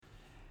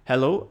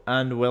Hello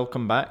and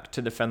welcome back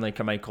to the Finlay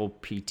Carmichael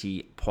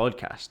PT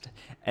podcast.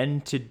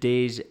 In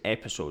today's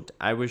episode,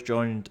 I was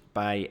joined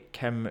by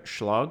Kim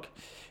Schlag,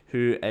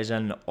 who is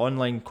an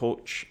online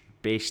coach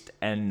based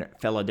in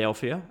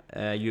Philadelphia,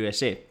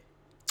 USA.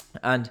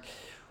 And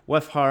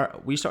with her,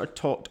 we sort of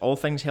talked all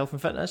things health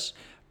and fitness,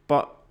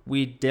 but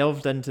we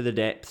delved into the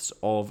depths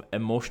of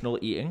emotional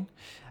eating,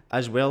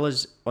 as well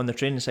as on the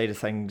training side of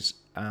things,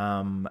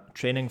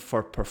 training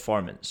for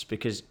performance,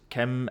 because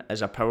Kim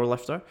is a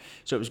powerlifter.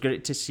 So it was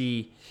great to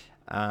see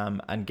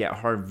and get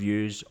her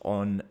views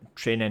on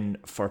training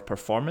for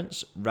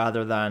performance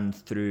rather than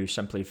through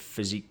simply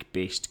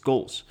physique-based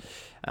goals.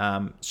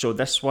 So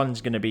this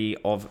one's going to be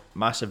of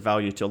massive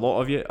value to a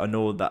lot of you. I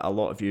know that a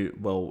lot of you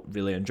will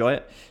really enjoy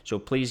it. So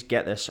please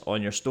get this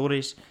on your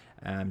stories.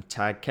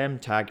 Tag Kim,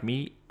 tag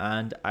me,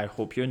 and I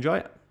hope you enjoy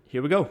it.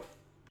 Here we go.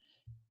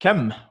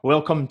 Kim,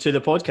 welcome to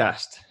the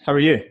podcast. How are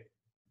you?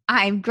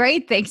 I'm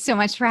great. Thanks so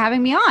much for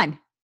having me on.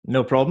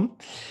 No problem.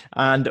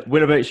 And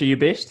whereabouts are you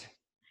based?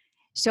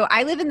 So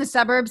I live in the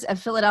suburbs of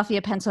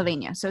Philadelphia,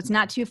 Pennsylvania. So it's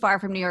not too far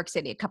from New York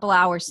City, a couple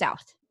hours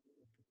south.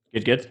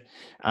 Good.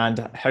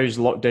 And how's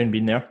lockdown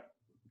been there?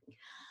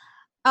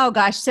 Oh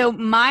gosh. So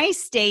my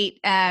state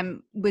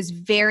was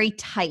very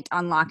tight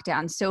on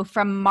lockdown. So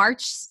from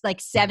March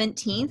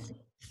 17th,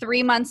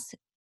 3 months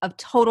of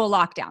total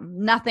lockdown.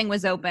 Nothing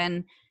was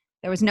open.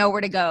 There was nowhere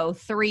to go.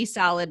 3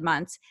 solid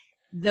months.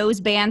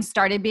 Those bans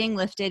started being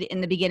lifted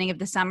in the beginning of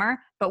the summer,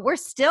 but we're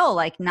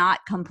still not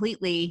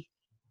completely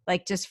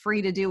just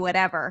free to do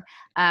whatever.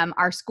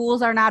 Our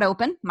schools are not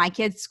open. My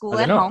kids school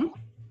at home.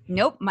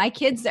 Nope. My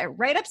kids are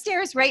right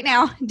upstairs right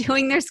now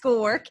doing their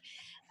schoolwork.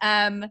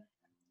 And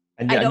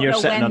you're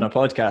sitting on a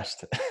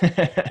podcast.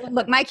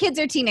 Look, my kids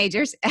are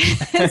teenagers.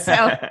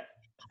 So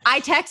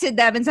I texted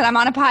them and said, I'm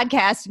on a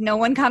podcast. No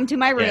one come to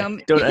my room.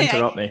 Yeah, don't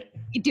interrupt me.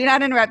 Do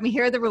not interrupt me.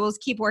 Here are the rules.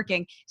 Keep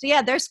working. So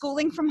yeah, they're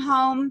schooling from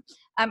home.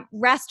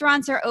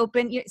 Restaurants are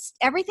open.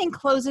 Everything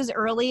closes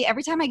early.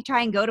 Every time I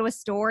try and go to a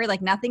store,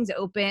 nothing's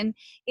open.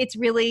 It's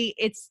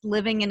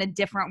living in a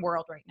different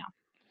world right now.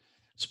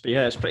 It's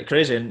pretty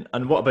crazy.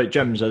 And what about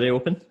gyms? Are they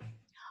open?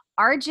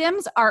 Our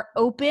gyms are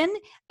open.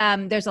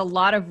 There's a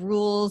lot of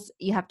rules.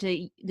 You have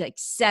to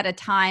set a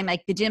time.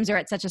 The gyms are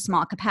at such a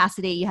small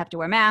capacity. You have to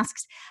wear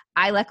masks.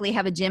 I luckily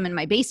have a gym in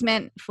my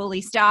basement, fully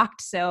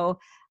stocked, so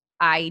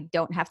I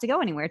don't have to go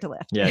anywhere to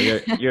lift. Yeah,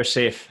 you're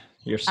safe.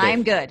 You're safe.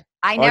 I'm good.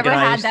 I never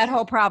had that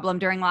whole problem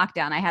during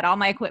lockdown. I had all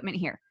my equipment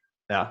here.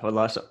 Yeah, well,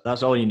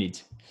 that's all you need.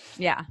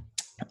 Yeah.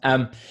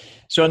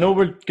 So I know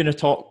we're going to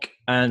talk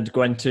and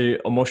go into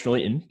emotional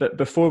eating, but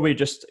before we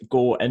just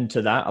go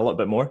into that a little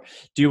bit more,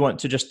 do you want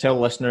to just tell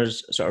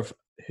listeners sort of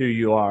who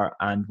you are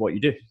and what you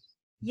do?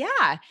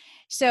 Yeah.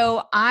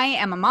 So I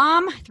am a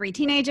mom, 3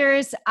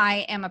 teenagers.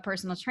 I am a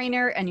personal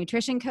trainer, a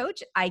nutrition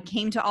coach. I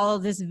came to all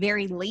of this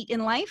very late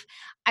in life.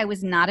 I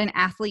was not an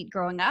athlete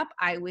growing up.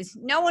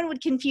 No one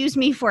would confuse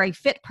me for a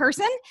fit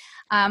person.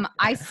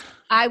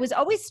 I was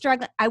always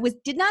struggling.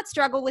 Did not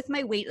struggle with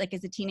my weight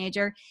as a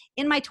teenager.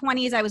 In my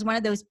 20s, I was one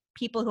of those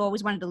people who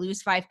always wanted to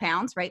lose 5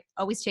 pounds, right?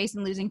 Always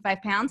chasing losing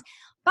 5 pounds.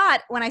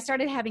 But when I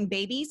started having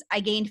babies, I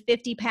gained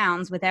 50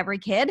 pounds with every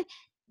kid,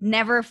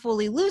 never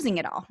fully losing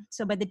it all.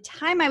 So by the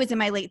time I was in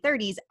my late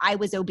 30s, I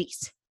was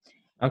obese.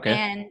 Okay.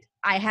 And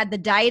I had the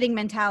dieting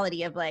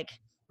mentality of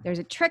there's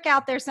a trick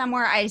out there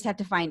somewhere. I just have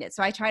to find it.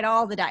 So I tried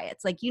all the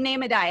diets. You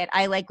name a diet,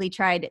 I likely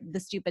tried the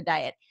stupid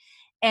diet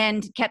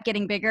and kept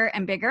getting bigger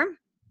and bigger.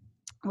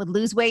 Would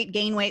lose weight,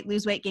 gain weight,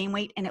 lose weight, gain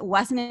weight. And it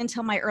wasn't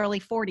until my early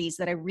 40s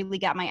that I really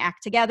got my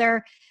act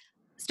together,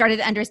 started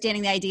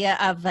understanding the idea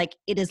of it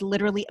is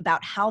literally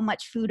about how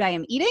much food I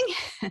am eating.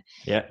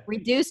 Yeah.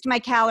 Reduced my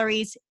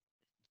calories,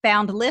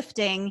 found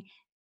lifting,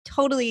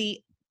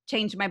 totally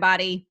changed my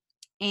body.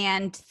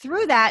 And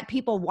through that,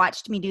 people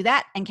watched me do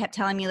that and kept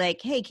telling me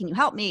hey, can you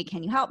help me?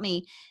 Can you help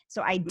me?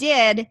 So I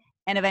did,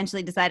 and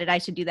eventually decided I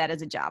should do that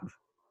as a job.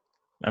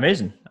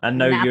 Amazing. And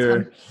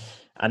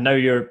now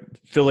you're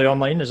fully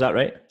online. Is that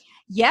right?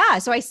 Yeah.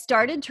 So I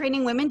started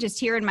training women just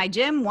here in my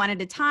gym, one at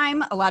a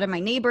time. A lot of my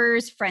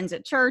neighbors, friends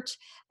at church.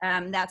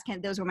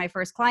 Those were my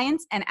first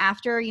clients. And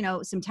after,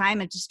 some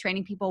time of just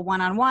training people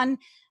one-on-one,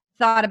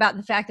 thought about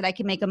the fact that I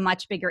could make a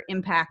much bigger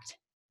impact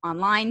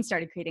online,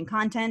 started creating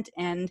content.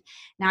 And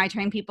now I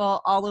train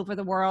people all over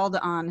the world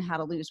on how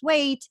to lose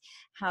weight,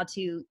 how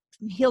to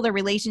heal their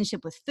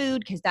relationship with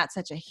food, because that's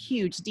such a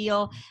huge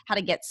deal, how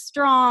to get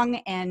strong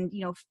and,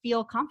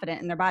 feel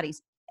confident in their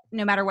bodies,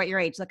 no matter what your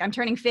age. I'm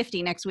turning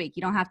 50 next week.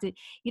 You don't have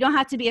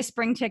to be a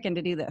spring chicken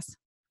to do this.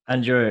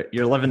 And you're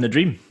living the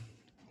dream.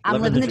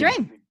 I'm living the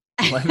dream.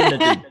 Living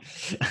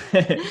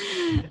the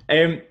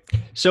dream.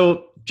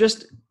 So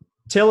just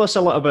tell us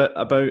a little bit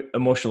about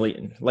emotional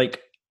eating.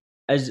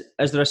 Is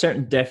there a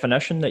certain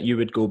definition that you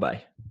would go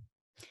by?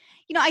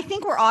 I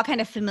think we're all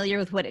kind of familiar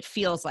with what it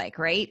feels like,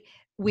 right?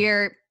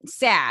 We're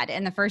sad,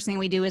 and the first thing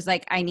we do is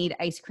I need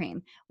ice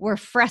cream. We're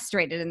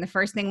frustrated, and the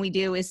first thing we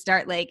do is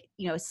start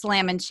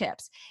slamming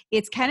chips.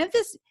 It's kind of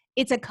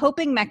it's a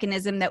coping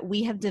mechanism that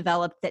we have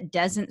developed that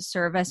doesn't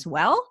serve us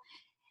well.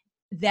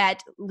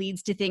 that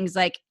leads to things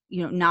like,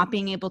 not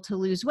being able to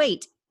lose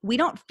weight. We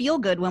don't feel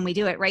good when we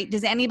do it, right?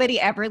 Does anybody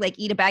ever like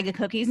eat a bag of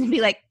cookies and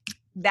be like,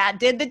 that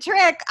did the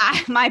trick,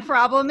 my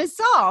problem is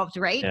solved,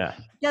 right? Yeah.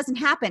 It doesn't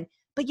happen,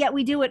 but yet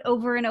we do it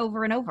over and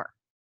over and over.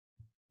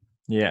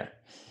 Yeah.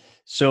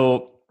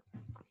 So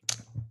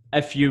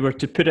if you were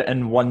to put it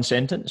in one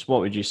sentence,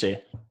 what would you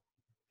say?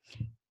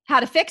 How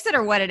to fix it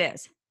or what it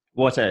is?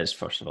 What it is,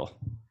 first of all.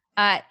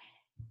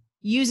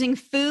 Using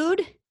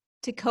food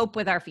to cope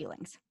with our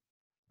feelings.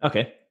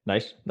 Okay,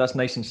 nice. That's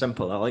nice and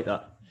simple. I like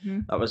that.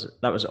 Mm-hmm.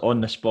 That was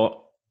on the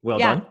spot. Well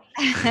done.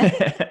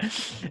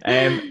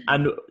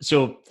 And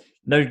so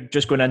now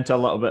just going into a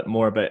little bit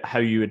more about how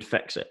you would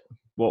fix it.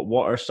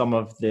 What are some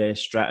of the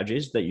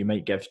strategies that you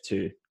might give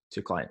to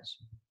clients?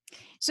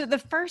 So the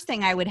first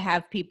thing I would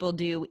have people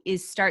do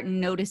is start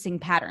noticing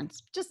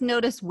patterns. Just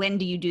notice, when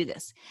do you do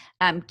this?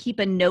 Keep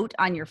a note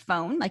on your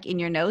phone, like in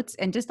your notes,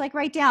 and just like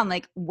write down,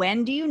 like,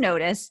 when do you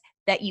notice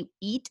that you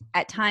eat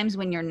at times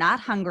when you're not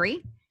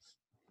hungry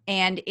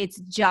and it's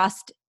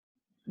just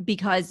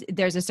because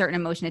there's a certain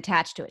emotion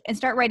attached to it, and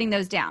start writing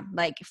those down.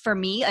 Like for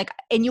me,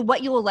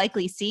 what you will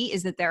likely see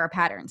is that there are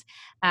patterns.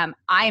 I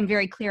am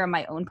very clear on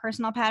my own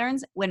personal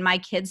patterns. When my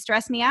kids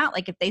stress me out,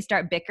 like if they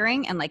start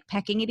bickering and like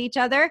pecking at each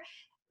other,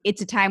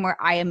 it's a time where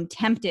I am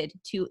tempted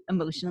to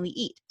emotionally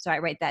eat. So I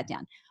write that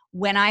down.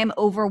 When I'm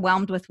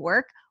overwhelmed with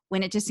work,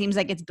 when it just seems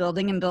like it's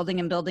building and building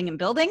and building and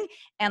building,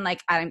 and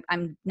like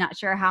I'm not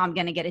sure how I'm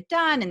going to get it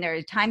done, and there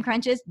are time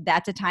crunches,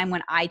 that's a time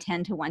when I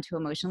tend to want to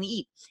emotionally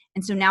eat.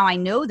 And so now I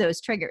know those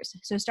triggers.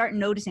 So start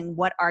noticing,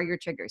 what are your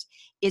triggers?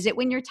 Is it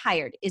when you're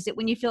tired? Is it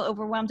when you feel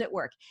overwhelmed at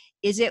work?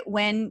 Is it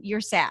when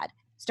you're sad?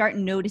 Start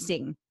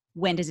noticing,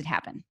 when does it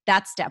happen?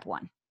 That's step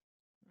one.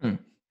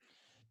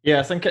 Yeah,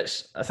 I think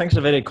it's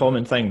a very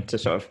common thing to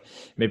sort of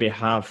maybe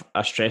have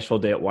a stressful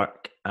day at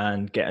work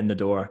and get in the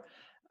door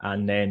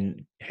and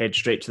then head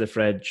straight to the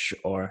fridge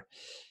or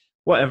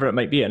whatever it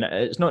might be. And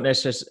it's not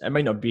necessarily, it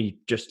might not be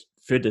just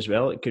food as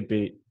well. It could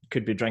be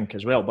drink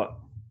as well, but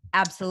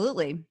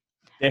absolutely.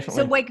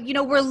 Definitely. So like,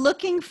 we're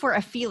looking for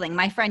a feeling.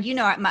 My friend,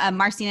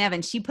 Marcine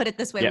Evans, she put it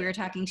this way. Yep. We were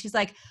talking, she's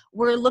like,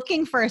 we're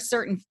looking for a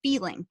certain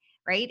feeling,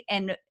 right?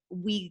 And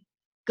we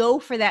go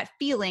for that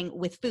feeling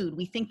with food.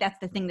 We think that's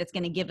the thing that's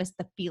going to give us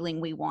the feeling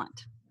we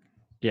want.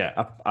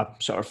 Yeah, a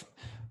sort of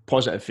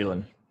positive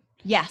feeling.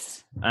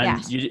 Yes. And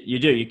yes.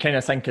 you kind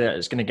of think that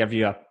it's going to give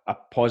you a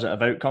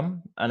positive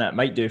outcome, and it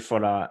might do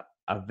for a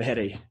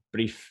very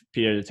brief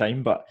period of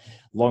time, but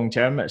long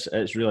term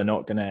it's really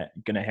not going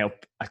to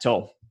help at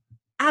all.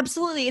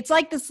 Absolutely. It's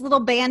like this little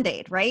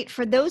Band-Aid, right?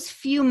 For those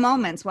few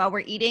moments while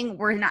we're eating,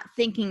 we're not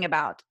thinking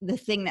about the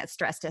thing that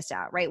stressed us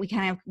out, right? We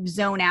kind of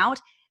zone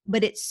out,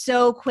 but it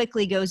so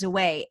quickly goes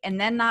away. And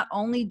then not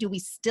only do we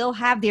still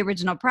have the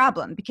original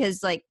problem,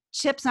 because like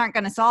chips aren't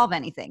going to solve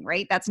anything,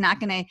 right? That's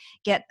not going to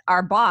get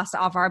our boss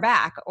off our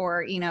back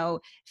or,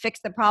 fix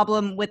the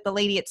problem with the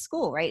lady at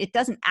school, right? It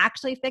doesn't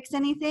actually fix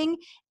anything.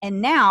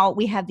 And now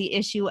we have the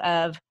issue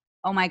of,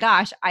 oh my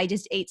gosh, I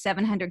just ate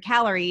 700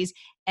 calories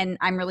and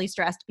I'm really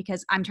stressed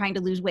because I'm trying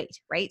to lose weight,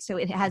 right? So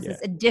it has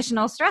this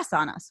additional stress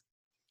on us.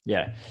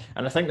 Yeah.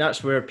 And I think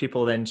that's where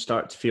people then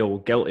start to feel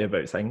guilty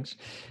about things.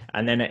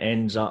 And then it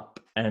ends up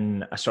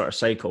in a sort of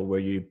cycle where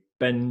you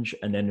binge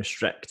and then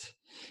restrict.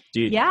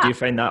 Do you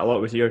find that a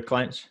lot with your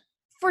clients?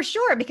 For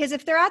sure, because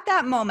if they're at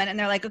that moment and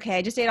they're like, okay,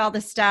 I just ate all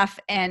this stuff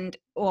and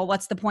well,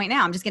 what's the point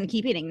now? I'm just going to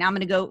keep eating. Now I'm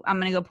going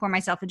to go pour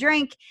myself a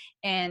drink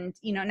and,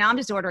 now I'm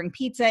just ordering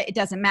pizza. It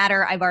doesn't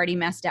matter. I've already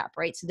messed up,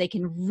 right? So they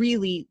can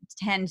really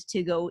tend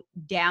to go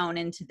down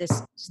into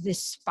this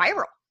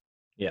spiral.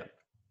 Yeah.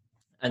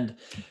 And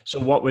so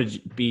what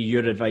would be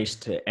your advice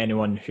to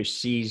anyone who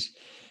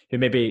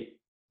maybe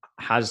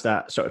has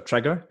that sort of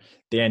trigger?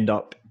 They end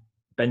up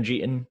binge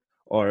eating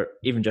or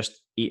even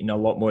just eating a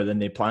lot more than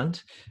they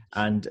planned.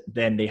 And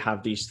then they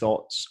have these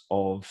thoughts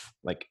of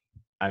like,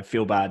 I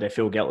feel bad, I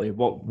feel guilty.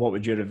 What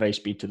would your advice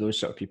be to those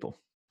sort of people?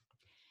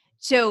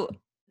 So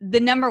the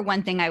number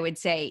one thing I would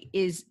say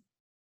is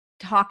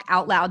talk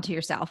out loud to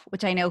yourself,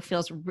 which I know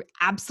feels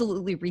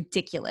absolutely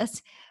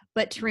ridiculous,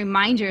 but to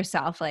remind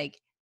yourself, like,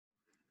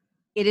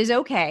 it is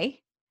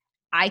okay.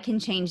 I can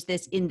change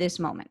this in this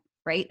moment,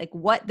 right? Like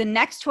what the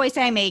next choice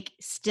I make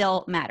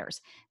still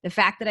matters. The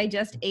fact that I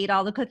just ate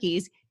all the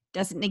cookies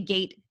doesn't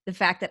negate the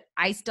fact that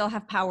I still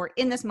have power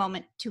in this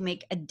moment to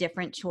make a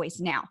different choice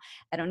now.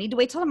 I don't need to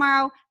wait till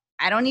tomorrow.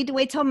 I don't need to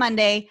wait till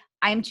Monday.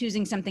 I'm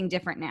choosing something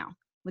different now.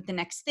 With the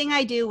next thing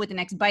I do, with the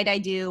next bite I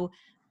do,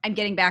 I'm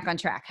getting back on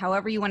track.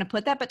 However you want to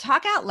put that, but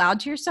talk out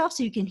loud to yourself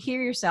so you can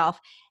hear yourself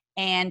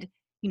and,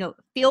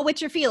 feel what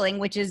you're feeling,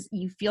 which is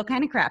you feel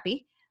kind of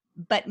crappy,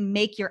 but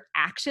make your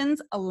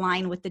actions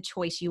align with the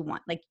choice you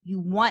want. Like you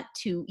want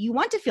to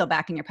feel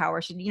back in your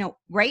power. So,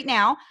 right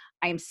now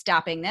I am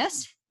stopping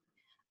this.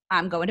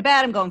 I'm going to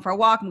bed. I'm going for a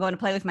walk. I'm going to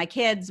play with my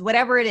kids,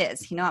 whatever it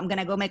is. I'm going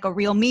to go make a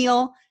real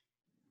meal.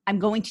 I'm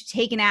going to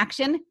take an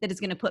action that is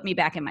going to put me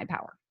back in my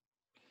power.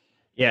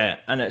 Yeah.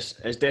 And it's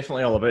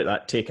definitely all about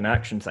that taking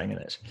action thing. And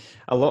it's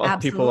a lot of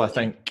Absolutely. people, I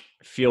think,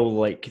 feel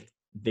like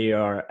they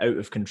are out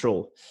of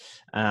control.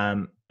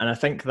 And I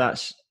think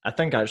that's I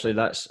think actually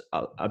that's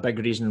a big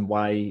reason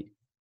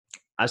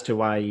as to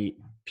why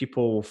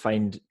people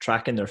find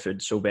tracking their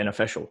food so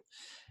beneficial,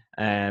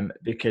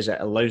 because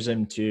it allows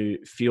them to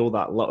feel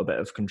that little bit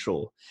of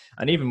control.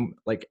 And even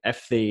like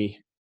if they,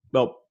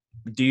 well,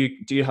 do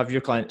you have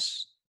your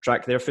clients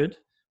track their food?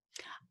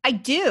 I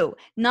do.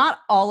 Not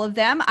all of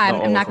them. Not I'm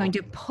all of not them. going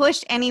to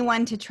push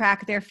anyone to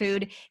track their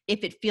food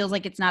if it feels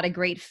like it's not a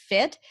great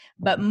fit,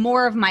 but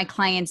more of my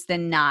clients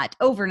than not,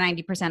 over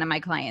 90% of my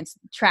clients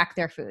track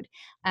their food.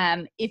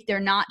 If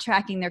they're not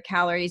tracking their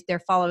calories, they're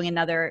following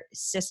another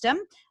system,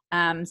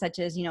 such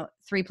as,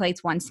 3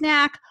 plates, 1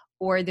 snack,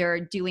 or they're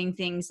doing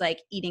things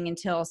like eating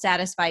until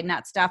satisfied,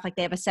 not stuff. Like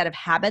they have a set of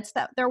habits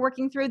that they're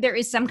working through. There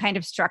is some kind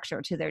of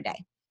structure to their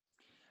day.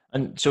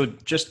 And so,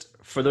 just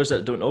for those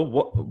that don't know,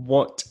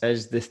 what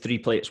is the 3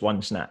 plates,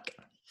 1 snack?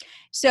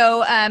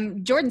 So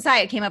Jordan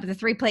Syatt came up with the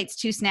 3 plates,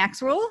 2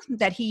 snacks rule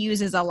that he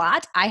uses a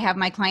lot. I have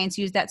my clients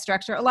use that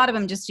structure. A lot of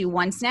them just do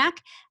 1 snack.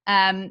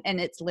 And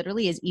it's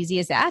literally as easy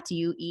as that.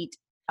 You eat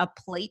a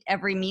plate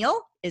every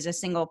meal is a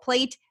single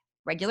plate,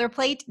 regular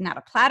plate, not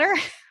a platter,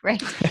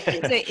 right?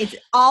 So it's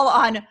all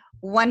on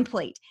one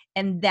plate.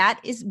 And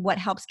that is what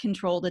helps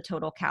control the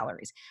total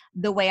calories.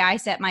 The way I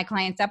set my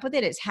clients up with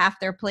it is half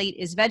their plate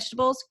is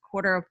vegetables,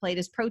 quarter of a plate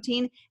is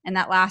protein, and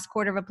that last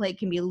quarter of a plate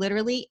can be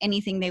literally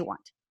anything they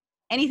want.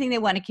 Anything they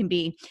want, it can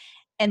be.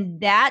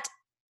 And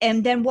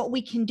then what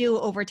we can do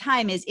over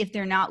time is if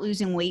they're not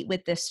losing weight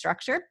with this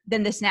structure,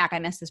 then the snack, I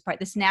missed this part.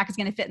 The snack is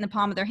going to fit in the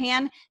palm of their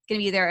hand. It's going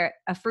to be either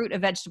a fruit, a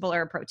vegetable,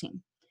 or a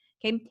protein.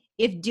 Okay.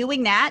 If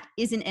doing that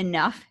isn't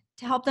enough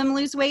to help them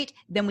lose weight,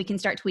 then we can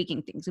start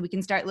tweaking things. So we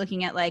can start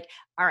looking at like,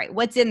 all right,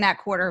 what's in that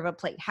quarter of a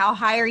plate? How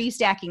high are you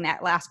stacking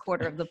that last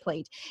quarter of the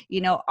plate?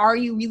 Are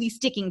you really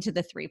sticking to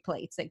the 3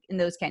 plates, like, and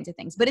those kinds of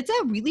things? But it's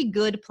a really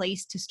good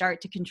place to start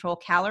to control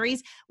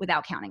calories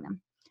without counting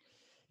them.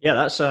 Yeah,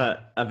 that's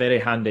a very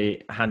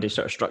handy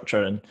sort of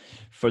structure. And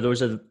for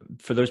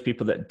those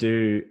people that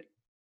do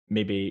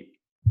maybe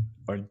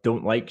or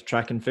don't like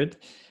tracking food,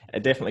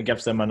 it definitely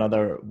gives them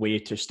another way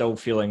to still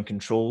feel in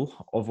control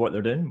of what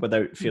they're doing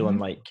without feeling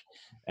like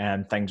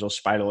things will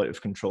spiral out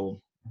of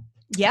control.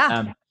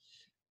 Yeah.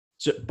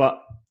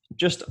 But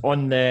just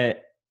on the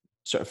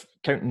sort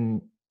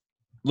of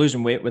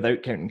losing weight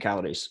without counting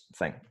calories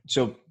thing.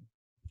 So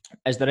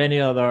is there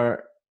any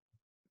other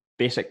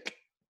basic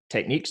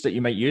techniques that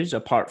you might use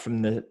apart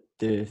from the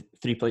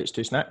 3 plates,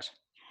 2 snacks?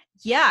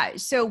 Yeah.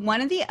 So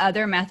one of the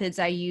other methods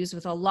I use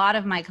with a lot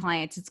of my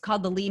clients, it's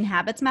called the Lean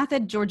Habits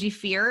Method. Georgie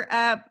Fear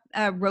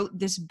wrote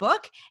this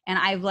book, and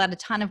I've led a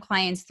ton of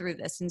clients through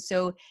this. And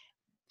so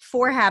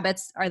 4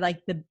 habits are like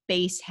the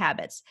base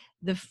habits.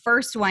 The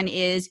first one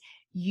is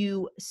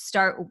you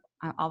start,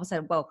 all of a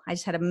sudden, whoa, I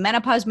just had a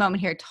menopause moment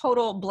here,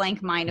 total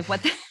blank mind of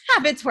what the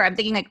habits were. I'm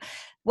thinking like,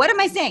 what am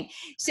I saying?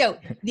 So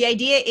the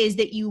idea is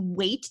that you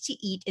wait to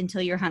eat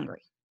until you're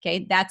hungry.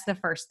 Okay. That's the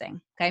first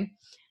thing. Okay.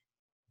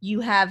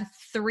 You have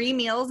 3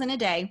 meals in a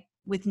day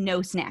with no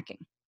snacking,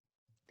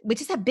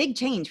 which is a big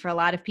change for a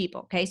lot of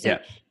people. Okay. So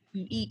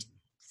you eat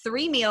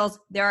 3 meals.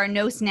 There are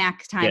no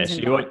snack times So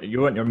involved.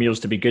 you want your meals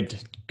to be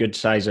good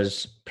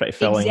sizes, pretty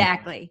filling.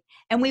 Exactly.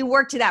 And we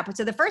work to that. But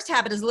so the first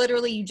habit is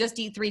literally you just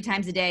eat 3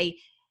 times a day,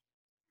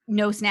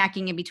 no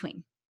snacking in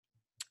between.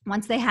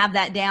 Once they have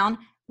that down,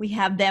 we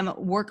have them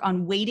work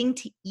on waiting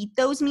to eat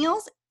those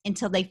meals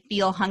until they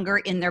feel hunger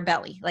in their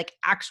belly, like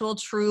actual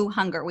true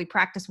hunger. We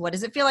practice what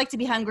does it feel like to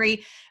be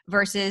hungry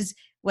versus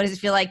what does it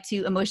feel like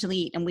to emotionally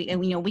eat. And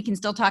we can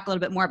still talk a little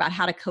bit more about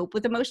how to cope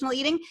with emotional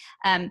eating.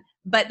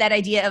 But that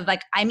idea of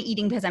like, I'm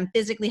eating because I'm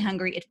physically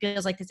hungry. It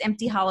feels like this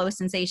empty, hollow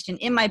sensation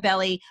in my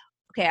belly.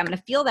 Okay, I'm going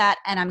to feel that,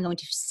 and I'm going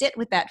to sit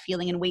with that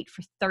feeling and wait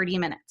for 30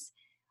 minutes.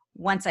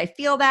 Once I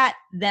feel that,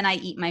 then I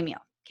eat my meal.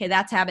 Okay,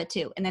 that's habit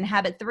 2. And then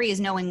habit 3 is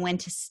knowing when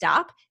to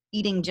stop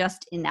eating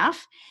just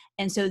enough.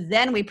 And so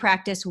then we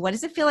practice, what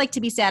does it feel like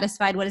to be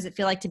satisfied? What does it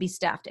feel like to be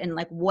stuffed? And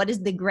like, what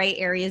is the gray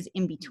areas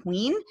in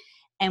between?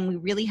 And we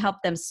really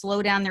help them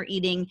slow down their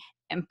eating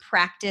and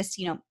practice,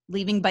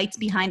 leaving bites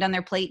behind on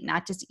their plate,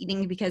 not just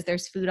eating because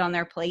there's food on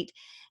their plate.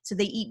 So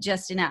they eat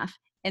just enough.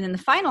 And then the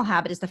final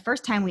habit is the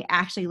first time we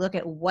actually look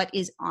at what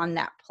is on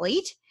that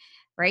plate,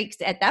 right?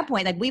 Because at that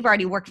point, like we've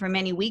already worked for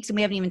many weeks and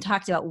we haven't even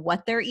talked about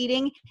what they're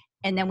eating.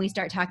 And then we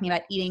start talking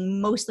about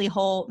eating mostly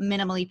whole,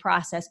 minimally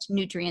processed,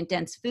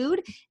 nutrient-dense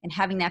food and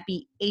having that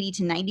be 80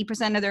 to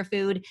 90% of their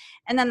food.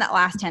 And then that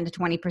last 10 to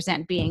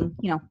 20% being,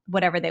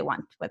 whatever they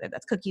want, whether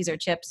that's cookies or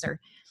chips or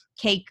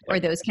cake or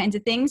those kinds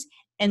of things.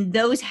 And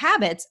those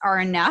habits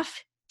are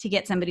enough to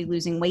get somebody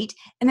losing weight.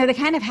 And they're the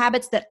kind of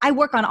habits that I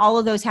work on all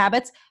of those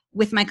habits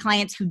with my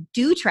clients who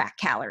do track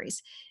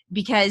calories.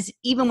 Because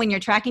even when you're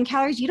tracking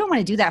calories, you don't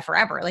want to do that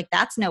forever. Like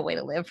that's no way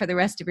to live for the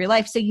rest of your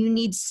life. So you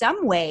need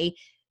some way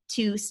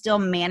to still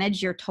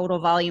manage your total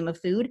volume of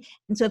food.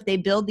 And so if they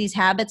build these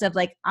habits of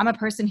like, I'm a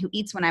person who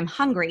eats when I'm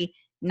hungry,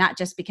 not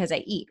just because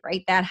I eat,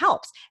 right? That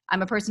helps.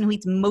 I'm a person who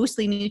eats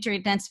mostly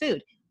nutrient dense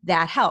food.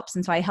 That helps.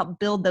 And so I help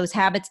build those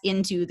habits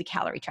into the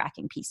calorie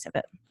tracking piece of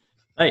it.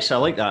 Nice, I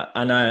like that.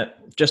 And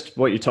just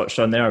what you touched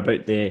on there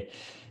about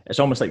it's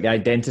almost like the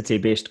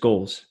identity-based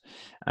goals.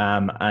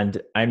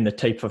 And I'm the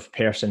type of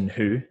person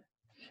who does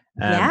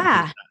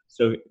Yeah. that.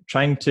 So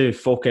trying to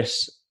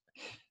focus,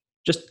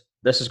 just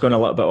this is going a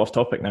little bit off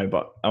topic now,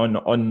 but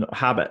on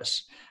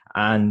habits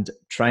and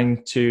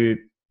trying to,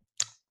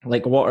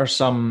 like, what are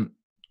some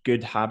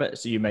good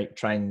habits that you might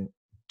trying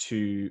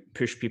to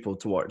push people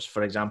towards?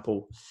 For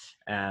example,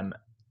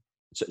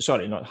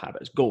 sorry, not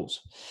habits,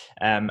 goals,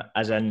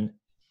 as in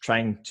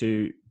trying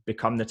to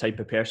become the type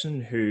of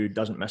person who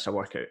doesn't miss a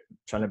workout,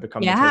 trying to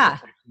become the type of Yeah.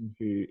 person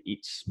who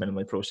eats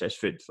minimally processed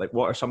food. Like,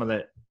 what are some of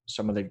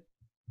the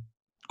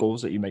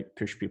goals that you might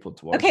push people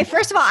towards? Okay,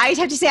 first of all, I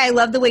have to say I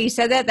love the way you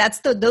said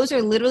that. Those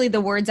are literally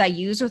the words I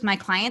use with my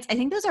clients. I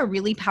think those are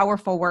really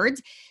powerful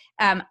words.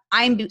 I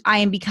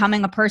am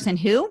becoming a person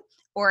who,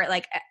 or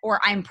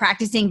I'm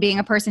practicing being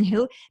a person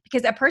who,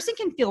 because a person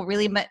can feel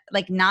really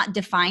like not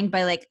defined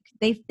by like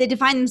they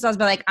define themselves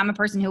by like I'm a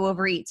person who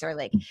overeats, or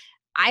like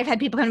I've had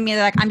people come to me,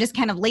 they're like, I'm just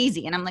kind of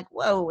lazy. And I'm like,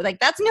 whoa, like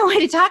that's no way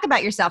to talk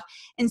about yourself.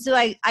 And so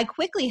I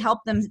quickly help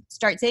them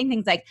start saying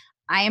things like,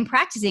 I am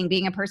practicing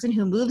being a person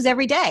who moves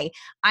every day.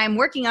 I'm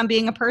working on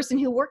being a person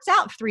who works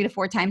out 3 to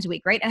 4 times a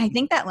week, right? And I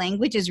think that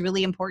language is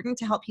really important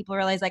to help people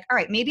realize, like, all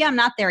right, maybe I'm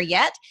not there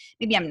yet.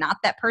 Maybe I'm not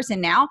that person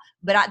now,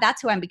 but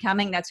that's who I'm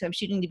becoming. That's who I'm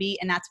shooting to be.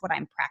 And that's what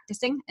I'm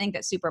practicing. I think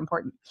that's super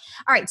important.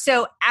 All right.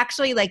 So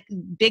actually, like,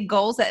 big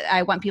goals that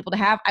I want people to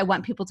have, I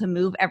want people to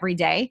move every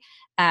day.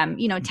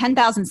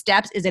 10,000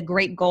 steps is a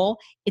great goal.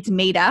 It's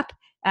made up.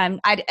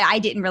 I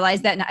didn't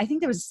realize that. And I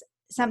think there was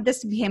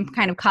this became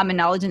kind of common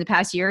knowledge in the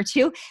past year or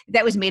two,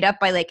 that was made up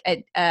by like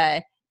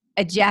a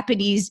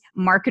Japanese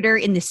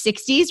marketer in the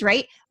 60s,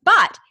 right?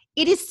 But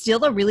it is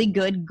still a really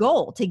good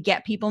goal to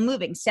get people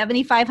moving.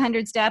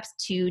 7,500 steps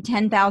to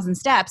 10,000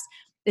 steps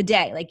a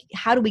day. Like,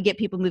 how do we get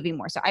people moving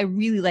more? So I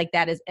really like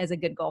that as a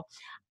good goal.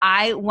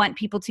 I want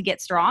people to get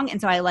strong.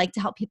 And so I like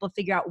to help people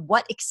figure out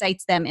what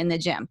excites them in the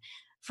gym.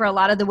 For a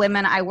lot of the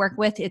women I work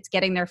with, it's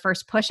getting their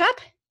first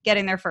push-up,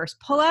 getting their first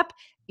pull-up,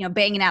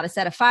 banging out a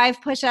set of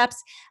 5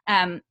 push-ups,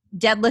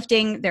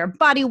 deadlifting their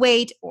body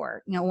weight,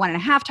 or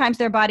 1.5 times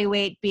their body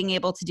weight, being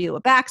able to do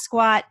a back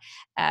squat.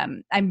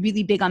 I'm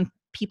really big on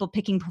people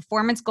picking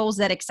performance goals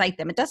that excite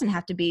them. It doesn't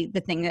have to be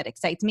the thing that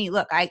excites me.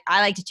 Look, I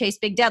like to chase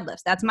big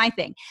deadlifts. That's my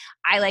thing.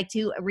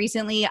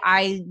 Recently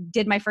I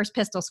did my first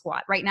pistol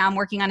squat. Right now I'm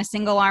working on a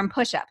single arm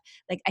push-up.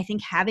 Like, I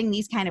think having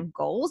these kind of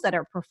goals that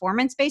are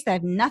performance based, that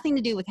have nothing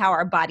to do with how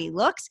our body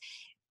looks,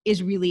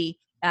 is really,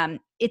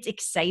 it's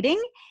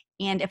exciting.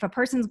 And if a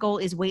person's goal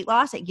is weight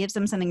loss, it gives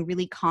them something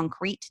really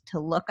concrete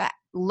to look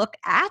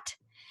at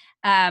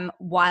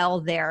while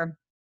they're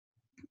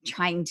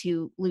trying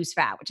to lose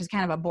fat, which is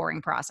kind of a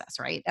boring process,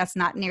 right? That's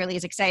not nearly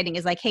as exciting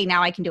as like, hey,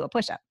 now I can do a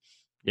push-up.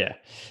 Yeah,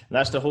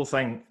 that's the whole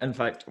thing. In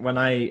fact, when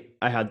I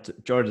had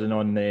Jordan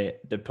on the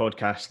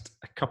podcast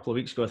a couple of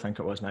weeks ago, I think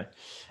it was now,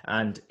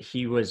 and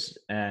he was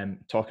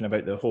talking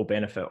about the whole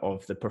benefit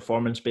of the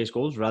performance-based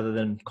goals, rather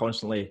than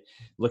constantly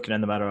looking in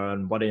the mirror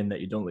and worrying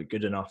that you don't look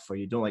good enough or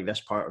you don't like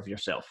this part of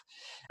yourself.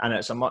 And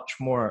it's a much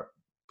more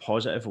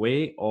positive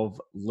way of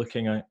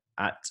looking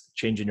at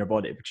changing your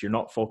body, because you're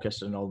not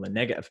focused on all the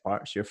negative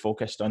parts. You're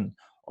focused on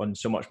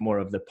so much more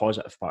of the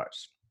positive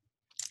parts.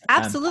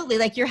 Absolutely.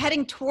 Like, you're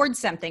heading towards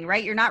something,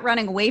 right? You're not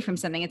running away from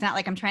something. It's not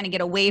like I'm trying to get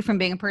away from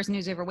being a person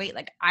who's overweight.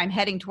 Like, I'm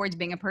heading towards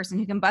being a person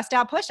who can bust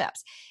out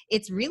push-ups.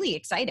 It's really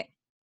exciting.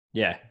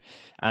 Yeah,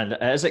 and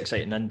it is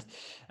exciting. And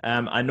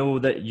I know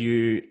that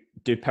you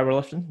do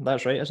powerlifting.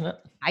 That's right, isn't it?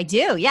 I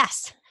do.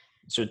 Yes.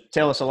 So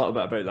tell us a little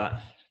bit about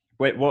that.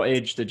 Wait, what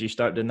age did you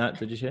start doing that,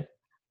 did you say?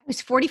 I was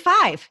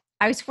 45.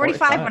 I was 45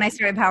 when 45. I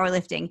started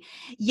powerlifting.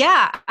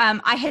 Yeah.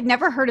 I had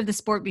never heard of the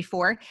sport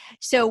before.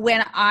 So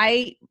when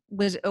I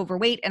was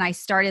overweight and I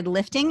started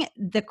lifting,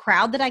 the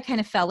crowd that I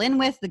kind of fell in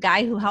with, the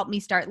guy who helped me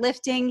start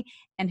lifting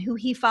and who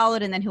he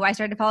followed, and then who I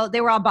started to follow,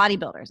 they were all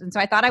bodybuilders. And so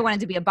I thought I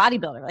wanted to be a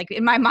bodybuilder. Like,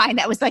 in my mind,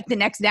 that was like the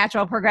next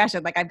natural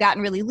progression. Like, I've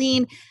gotten really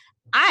lean,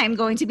 I'm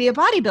going to be a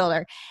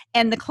bodybuilder.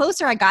 And the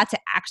closer I got to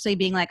actually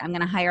being like, I'm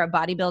going to hire a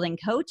bodybuilding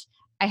coach,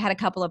 I had a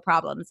couple of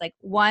problems. Like,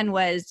 one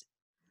was,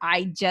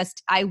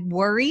 I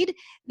worried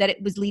that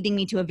it was leading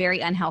me to a very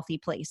unhealthy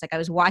place. Like, I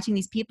was watching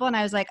these people and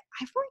I was like,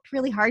 I've worked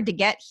really hard to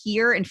get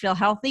here and feel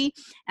healthy,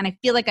 and I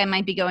feel like I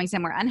might be going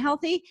somewhere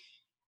unhealthy.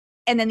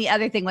 And then the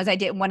other thing was, I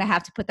didn't want to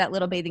have to put that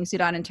little bathing suit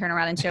on and turn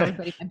around and show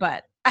everybody my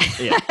butt.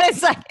 Yeah.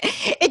 It's like,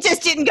 it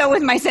just didn't go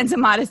with my sense of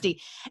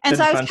modesty. And Didn't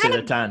so I was fancy kind the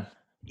of, tan.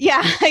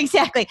 yeah,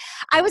 exactly.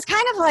 I was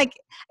kind of like,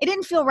 I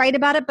didn't feel right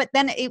about it, but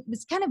then it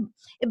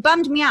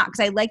bummed me out, because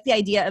I liked the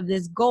idea of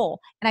this goal.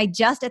 And I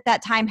just at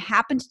that time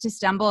happened to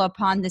stumble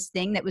upon this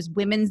thing that was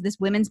this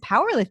women's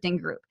powerlifting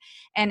group.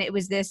 And it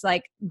was this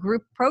like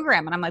group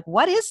program. And I'm like,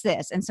 what is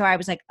this? And so I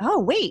was like, oh,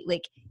 wait,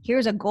 like,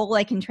 here's a goal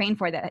I can train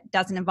for that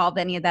doesn't involve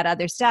any of that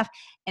other stuff.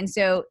 And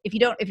so if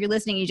you're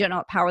listening, you don't know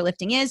what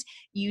powerlifting is,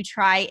 you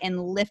try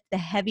and lift the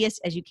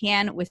heaviest as you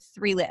can with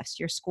 3 lifts: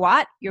 your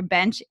squat, your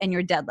bench, and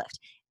your deadlift.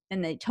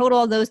 And they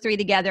total those 3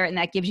 together, and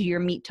that gives you your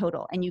meet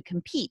total. And you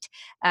compete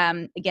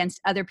against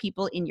other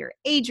people in your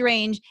age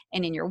range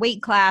and in your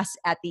weight class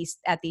at these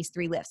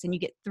 3 lifts. And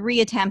you get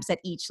 3 attempts at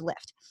each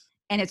lift.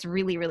 and it's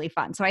really, really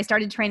fun. So I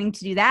started training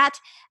to do that.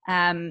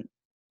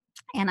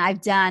 And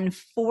I've done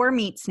 4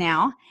 meets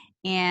now,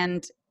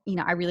 and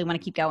I really want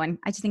to keep going.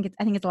 I think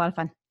it's a lot of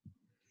fun.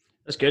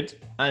 That's good.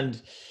 And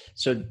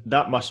so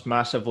that must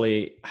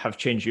massively have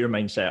changed your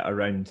mindset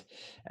around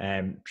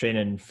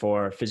training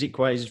for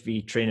physique-wise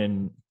v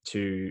training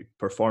to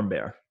perform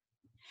better.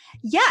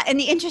 Yeah. And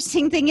the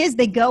interesting thing is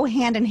they go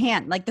hand in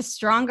hand. Like the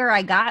stronger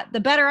I got, the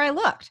better I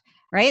looked.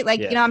 Right. Like,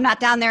 Yeah. I'm not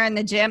down there in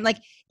the gym. Like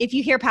if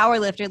you hear power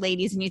lifter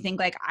ladies and you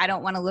think like, I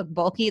don't want to look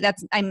bulky,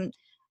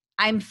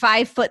 I'm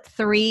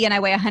 5'3" and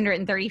I weigh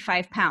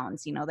 135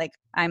 pounds, like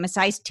I'm a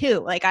size 2.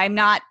 Like I'm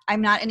not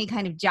any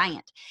kind of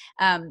giant.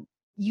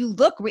 You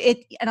look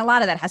and a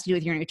lot of that has to do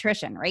with your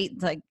nutrition, right?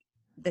 It's like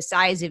the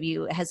size of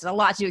you has a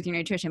lot to do with your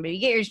nutrition, but you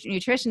get your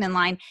nutrition in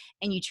line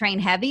and you train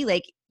heavy,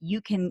 like you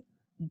can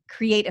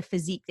create a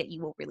physique that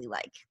you will really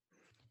like.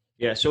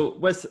 Yeah. So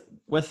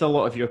with a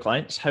lot of your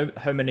clients,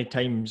 how many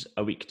times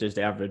a week does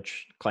the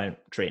average client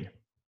train?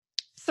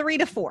 3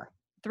 to 4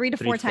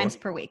 times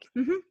per week.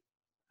 Mm-hmm.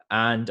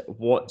 And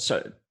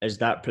is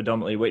that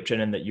predominantly weight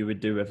training that you would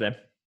do with them?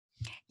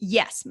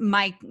 Yes,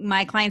 my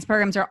clients'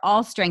 programs are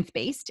all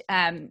strength-based.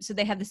 So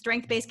they have the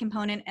strength-based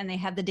component and they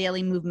have the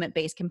daily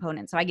movement-based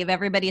component. So I give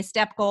everybody a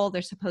step goal.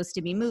 They're supposed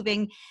to be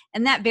moving,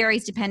 and that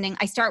varies depending.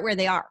 I start where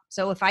they are.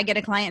 So if I get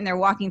a client and they're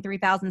walking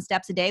 3,000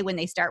 steps a day when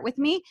they start with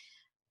me,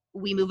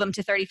 we move them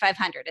to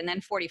 3,500 and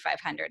then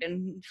 4,500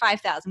 and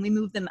 5,000. We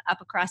move them up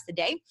across the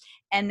day.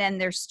 And then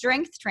there's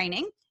strength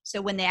training.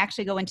 So when they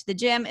actually go into the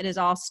gym, it is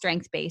all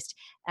strength-based.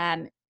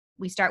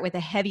 We start with a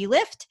heavy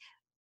lift.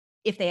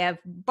 If they have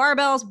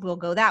barbells, we'll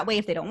go that way.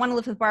 If they don't want to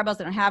lift with barbells,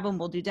 they don't have them,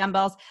 we'll do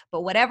dumbbells.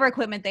 But whatever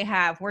equipment they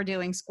have, we're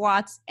doing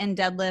squats and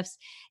deadlifts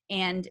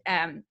and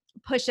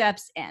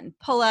push-ups and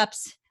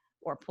pull-ups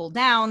or pull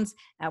downs.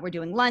 We're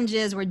doing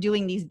lunges. We're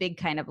doing these big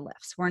kind of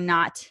lifts. We're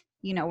not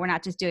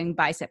just doing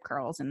bicep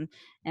curls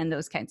and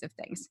those kinds of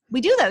things.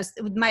 We do those.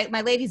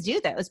 My ladies do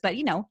those, but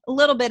a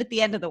little bit at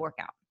the end of the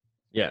workout.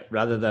 Yeah,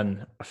 rather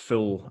than a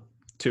full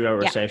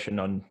 2-hour session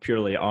on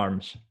purely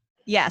arms.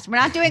 Yes, we're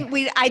not doing.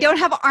 I don't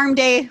have arm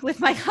day with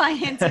my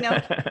clients.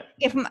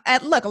 If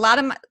look, a lot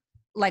of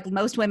like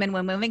most women,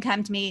 when women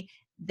come to me,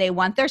 they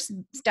want their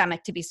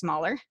stomach to be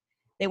smaller,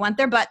 they want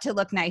their butt to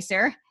look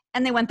nicer,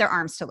 and they want their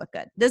arms to look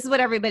good. This is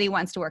what everybody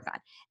wants to work on,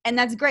 and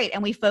that's great.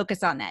 And we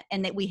focus on that,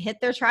 and that we hit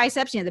their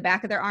triceps, the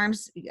back of their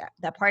arms,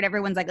 that part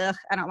everyone's like, ugh,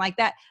 I don't like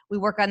that. We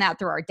work on that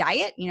through our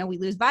diet. We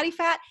lose body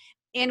fat,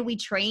 and we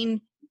train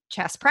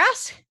chest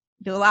press.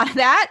 Do a lot of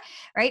that,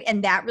 right?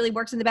 And that really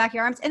works in the back of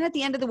your arms. And at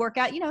the end of the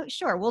workout,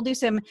 sure, we'll do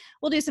some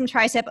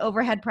tricep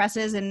overhead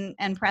presses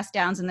and press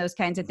downs and those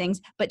kinds of things.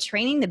 But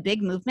training the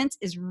big movements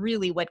is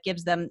really what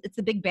gives them, it's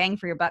the big bang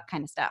for your buck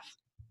kind of stuff.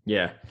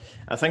 Yeah.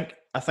 I think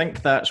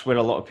that's where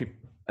a lot of people,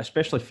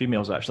 especially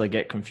females, actually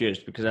get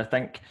confused, because I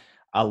think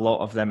a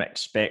lot of them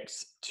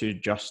expect to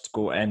just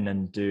go in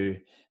and do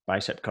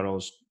bicep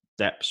curls,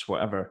 dips,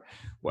 whatever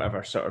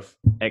sort of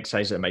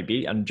exercise it might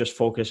be, and just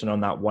focusing on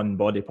that one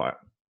body part.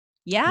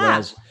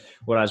 Yeah.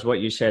 Whereas what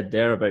you said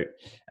there about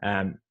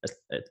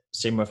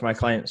same with my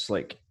clients,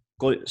 like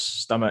glutes,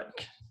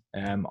 stomach,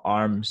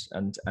 arms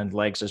and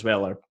legs as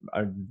well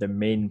are the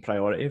main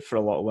priority for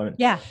a lot of women.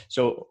 Yeah.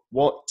 So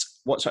what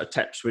sort of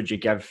tips would you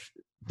give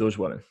those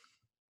women?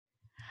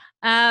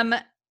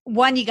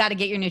 One, you got to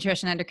get your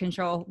nutrition under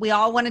control. We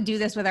all want to do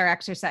this with our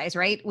exercise,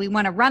 right? We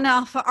want to run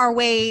off our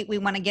weight. We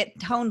want to get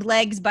toned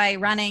legs by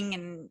running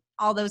and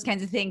all those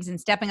kinds of things and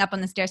stepping up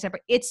on the stair stepper.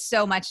 It's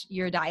so much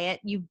your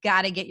diet. You've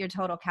got to get your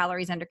total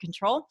calories under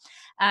control,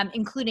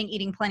 including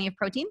eating plenty of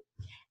protein.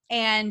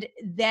 And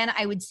then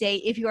I would say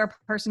if you are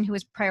a person who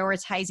is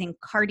prioritizing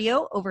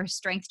cardio over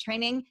strength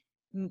training,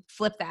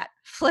 flip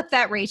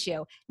that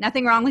ratio.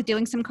 Nothing wrong with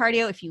doing some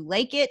cardio if you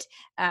like it.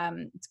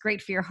 It's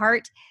great for your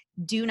heart.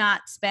 Do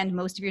not spend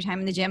most of your time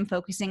in the gym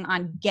focusing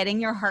on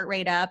getting your heart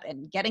rate up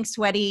and getting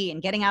sweaty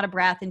and getting out of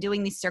breath and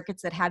doing these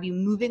circuits that have you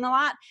moving a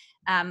lot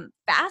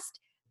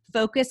fast.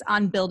 Focus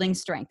on building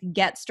strength.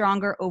 Get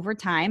stronger over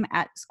time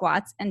at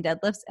squats and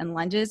deadlifts and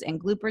lunges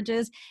and glute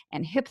bridges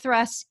and hip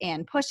thrusts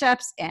and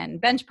push-ups and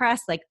bench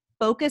press. Like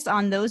focus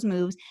on those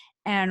moves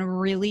and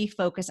really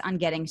focus on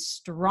getting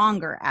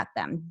stronger at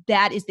them.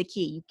 That is the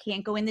key. You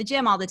can't go in the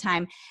gym all the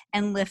time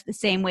and lift the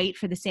same weight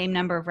for the same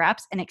number of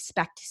reps and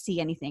expect to see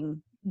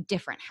anything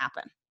different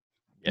happen.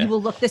 Yeah. You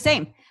will look the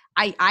same.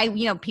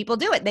 People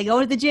do it. They go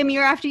to the gym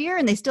year after year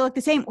and they still look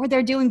the same, or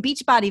they're doing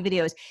beach body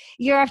videos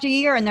year after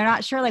year and they're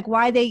not sure like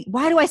why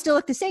do I still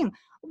look the same?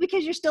 Well,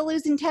 because you're still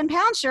losing 10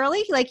 pounds,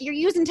 Shirley. Like you're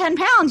using 10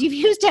 pounds. You've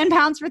used 10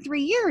 pounds for 3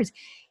 years.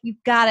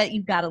 You've got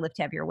to lift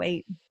heavier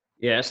weight.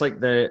 Yeah, it's like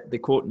the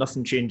quote,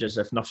 nothing changes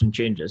if nothing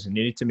changes. And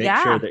you need to make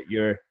sure that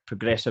you're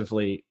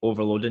progressively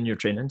overloading your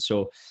training.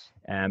 So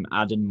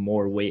adding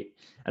more weight.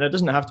 And it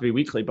doesn't have to be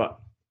weekly, but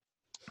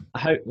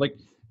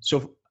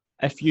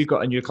if you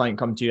got a new client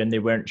come to you and they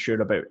weren't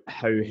sure about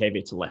how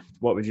heavy to lift,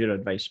 what would your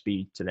advice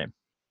be to them?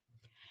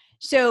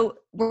 So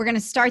we're going to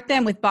start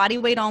them with body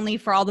weight only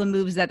for all the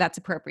moves that's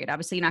appropriate.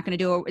 Obviously, you're not going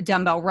to do a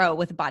dumbbell row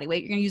with a body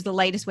weight. You're going to use the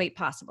lightest weight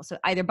possible. So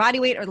either body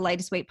weight or the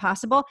lightest weight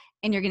possible,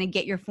 and you're going to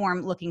get your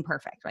form looking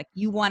perfect. Like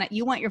you want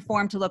your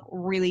form to look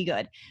really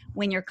good.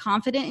 When you're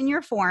confident in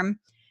your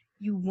form,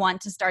 you want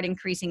to start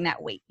increasing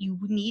that weight. You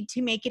need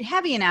to make it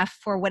heavy enough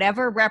for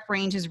whatever rep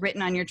range is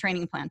written on your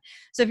training plan.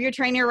 So if your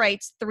trainer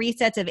writes 3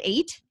 sets of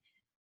 8,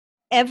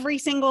 every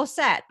single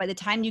set, by the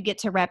time you get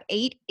to rep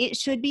 8, it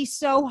should be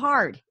so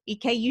hard.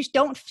 Okay. You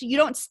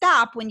don't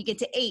stop when you get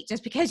to 8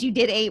 just because you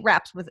did 8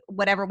 reps with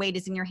whatever weight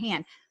is in your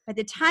hand. By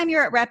the time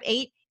you're at rep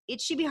 8, it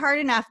should be hard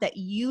enough that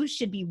you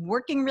should be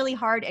working really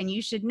hard, and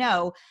you should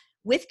know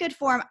with good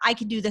form, I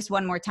could do this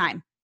 1 more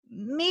time.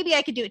 Maybe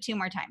I could do it 2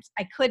 more times.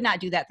 I could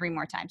not do that 3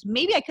 more times.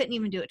 Maybe I couldn't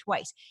even do it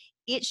twice.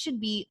 It should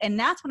be, and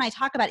that's when I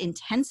talk about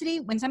intensity.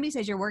 When somebody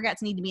says your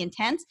workouts need to be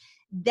intense,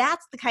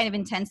 that's the kind of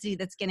intensity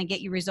that's going to get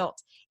you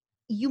results.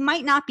 You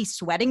might not be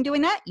sweating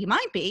doing that. You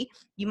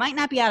might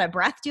not be out of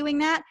breath doing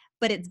that,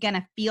 but it's going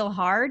to feel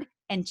hard,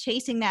 and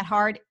chasing that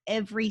hard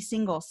every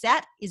single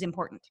set is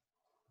important.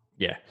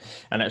 Yeah.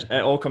 And it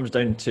all comes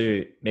down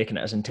to making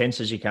it as intense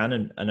as you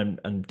can,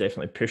 and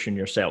definitely pushing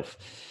yourself,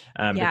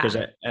 because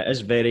it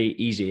is very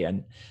easy.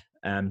 And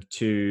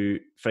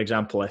for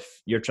example,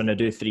 if you're trying to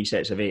do 3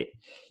 sets of 8,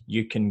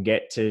 you can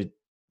get to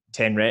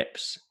 10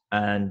 reps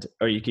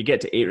or you could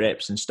get to 8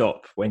 reps and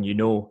stop, when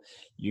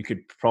you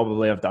could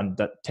probably have done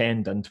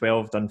 10, done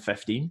 12, done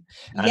 15.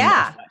 And if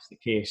that's the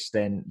case,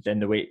 then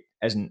the weight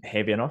isn't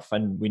heavy enough,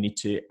 and we need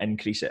to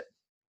increase it.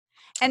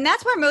 And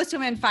that's where most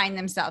women find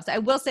themselves. I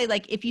will say,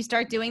 like, if you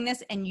start doing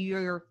this and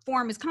your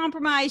form is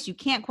compromised, you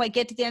can't quite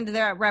get to the end of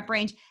the rep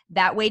range,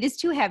 that weight is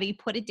too heavy,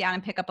 put it down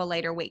and pick up a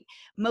lighter weight.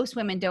 Most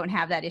women don't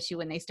have that issue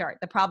when they start.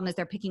 The problem is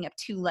they're picking up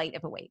too light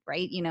of a weight,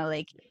 right?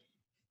 Like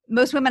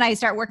most women I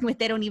start working with,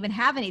 they don't even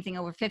have anything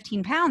over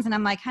 15 pounds. And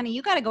I'm like, honey,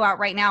 you got to go out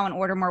right now and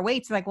order more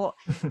weights. They're like, well,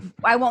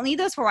 I won't need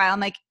those for a while. I'm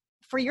like,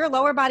 for your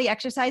lower body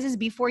exercises,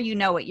 before you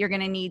know it, you're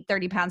going to need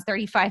 30 pounds,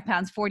 35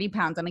 pounds, 40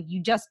 pounds. I'm like,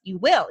 you're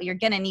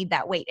going to need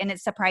that weight. And it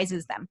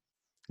surprises them.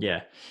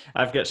 Yeah.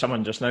 I've got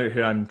someone just now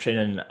who I'm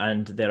training,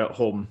 and they're at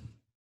home.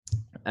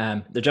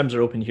 The gyms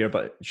are open here,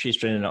 but she's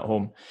training at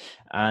home.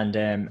 And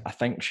I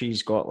think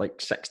she's got like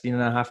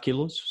 16.5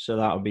 kilos. So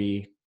that'll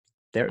be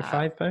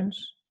 35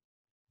 pounds.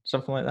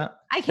 Something like that.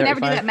 I can 35? Never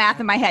do that math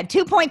in my head.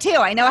 2.2.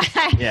 I know.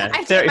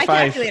 I've taken my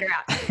calculator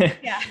out.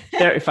 Yeah.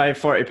 35,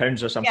 40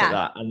 pounds or something like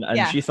that.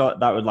 And she thought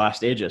that would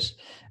last ages.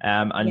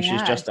 And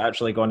she's just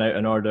actually gone out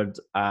and ordered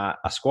a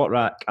squat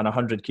rack and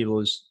 100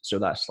 kilos. So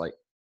that's like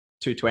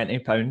 220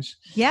 pounds.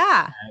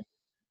 Yeah.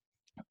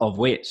 Of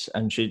weights.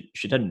 And she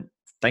didn't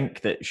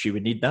think that she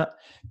would need that,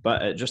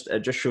 but it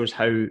just shows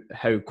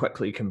how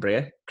quickly you can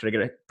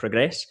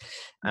progress,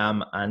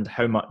 and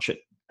how much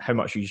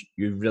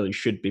you really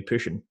should be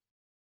pushing.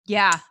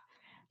 Yeah,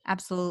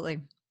 absolutely.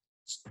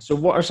 So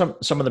what are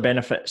some of the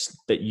benefits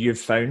that you've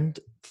found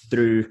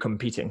through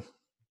competing?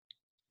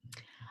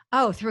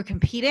 Oh, through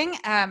competing?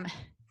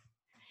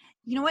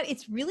 You know what?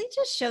 It's really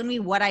just shown me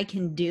what I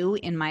can do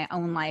in my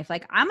own life.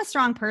 Like, I'm a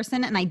strong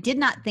person, and I did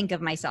not think of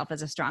myself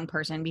as a strong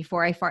person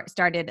before I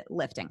started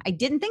lifting. I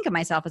didn't think of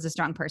myself as a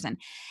strong person.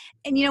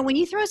 And, when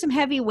you throw some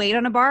heavy weight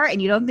on a bar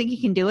and you don't think you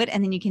can do it,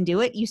 and then you can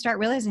do it, you start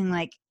realizing,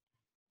 like,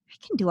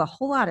 I can do a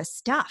whole lot of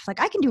stuff. Like,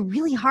 I can do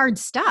really hard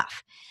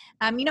stuff.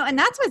 And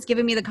that's what's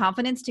given me the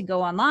confidence to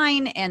go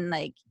online and,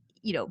 like,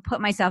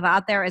 put myself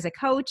out there as a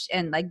coach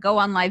and, like, go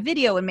on live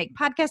video and make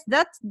podcasts.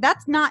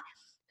 That's not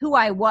who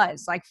I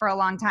was, like, for a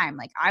long time.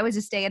 Like, I was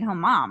a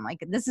stay-at-home mom. Like,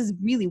 this is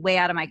really way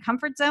out of my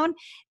comfort zone.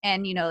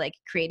 And, like,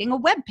 creating a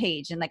web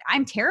page, and, like,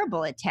 I'm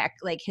terrible at tech,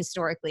 like,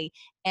 historically.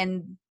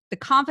 And the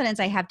confidence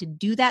I have to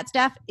do that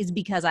stuff is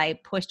because I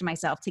pushed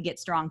myself to get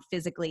strong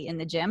physically in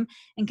the gym,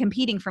 and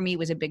competing for me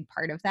was a big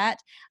part of that.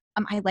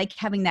 I like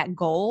having that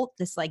goal,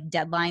 this, like,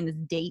 deadline, this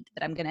date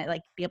that I'm going to,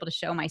 like, be able to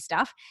show my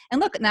stuff.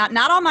 And look, not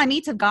all my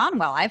meets have gone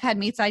well. I've had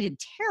meets I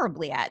did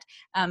terribly at,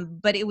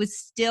 but it was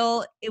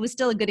still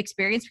a good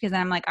experience, because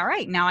I'm like, all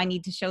right, now I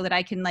need to show that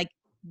I can, like,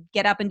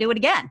 get up and do it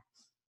again.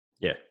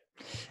 Yeah.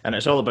 And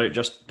it's all about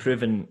just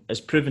proving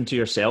to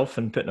yourself,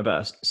 and putting a bit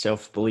of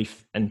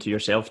self-belief into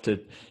yourself to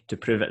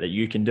prove it that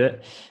you can do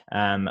it.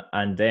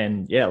 And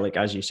then, like,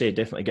 as you say,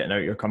 definitely getting out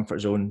of your comfort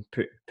zone,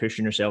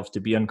 pushing yourself to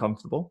be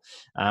uncomfortable.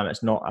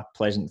 It's not a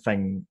pleasant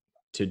thing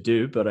to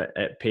do, but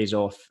it pays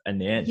off in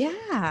the end.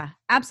 Yeah,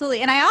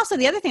 absolutely. And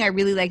the other thing I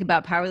really like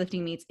about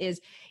powerlifting meets is,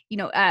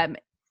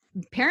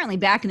 apparently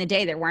back in the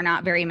day, there were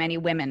not very many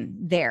women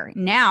there.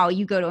 Now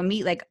you go to a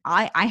meet, like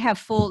I have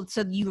full,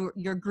 so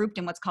you're grouped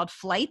in what's called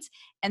flights.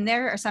 And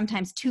there are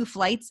sometimes 2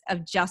 flights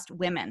of just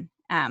women.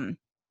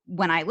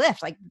 When I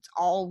lift, like, it's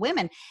all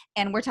women,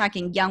 and we're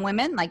talking young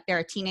women, like there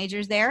are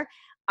teenagers there.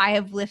 I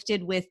have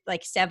lifted with,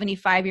 like,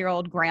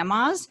 75-year-old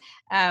grandmas.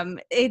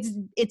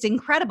 It's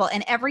incredible.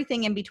 And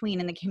everything in between,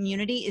 and the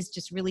community is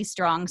just really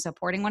strong,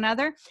 supporting one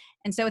another.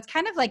 And so it's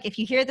kind of like, if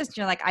you hear this and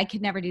you're like, I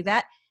could never do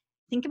that,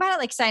 think about it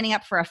like signing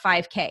up for a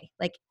 5K.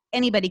 Like,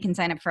 anybody can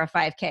sign up for a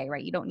 5K,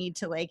 right? You don't need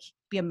to, like,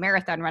 be a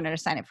marathon runner to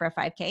sign up for a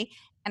 5K.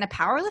 And a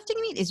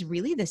powerlifting meet is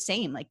really the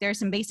same. Like, there are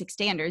some basic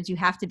standards. You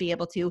have to be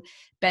able to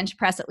bench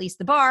press at least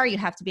the bar. You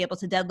have to be able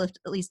to deadlift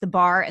at least the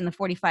bar and the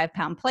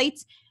 45-pound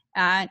plates.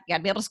 You got to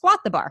be able to squat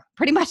the bar.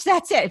 Pretty much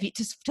that's it. If you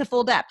just to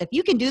full depth, if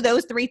you can do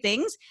those three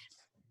things,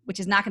 which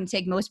is not going to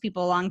take most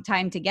people a long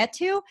time to get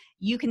to,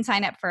 you can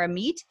sign up for a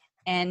meet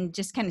and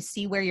just kind of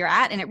see where you're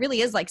at. And it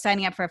really is like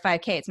signing up for a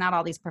 5K. It's not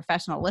all these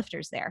professional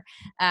lifters there.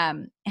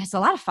 It's a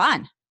lot of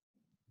fun.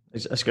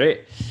 It's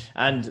great.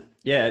 And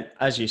yeah,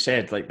 as you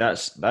said, like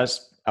that's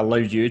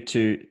allowed you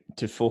to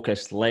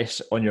focus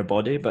less on your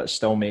body, but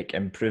still make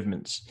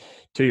improvements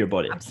to your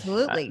body.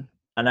 Absolutely.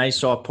 And I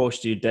saw a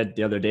post you did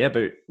the other day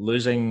about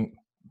losing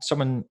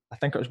someone, I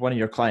think it was one of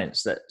your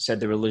clients that said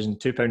they were losing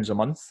 2 pounds a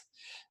month,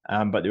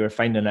 but they were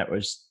finding it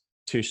was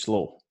too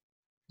slow.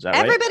 Is that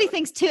Everybody right?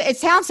 thinks it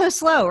sounds so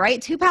slow, right?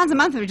 2 pounds a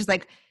month. They're just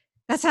like,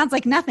 that sounds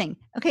like nothing.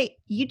 Okay.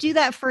 You do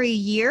that for a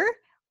year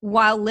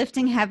while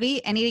lifting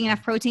heavy and eating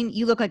enough protein,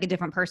 you look like a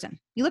different person.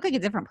 You look like a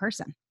different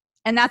person.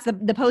 And that's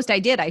the post I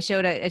did. I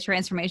showed a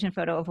transformation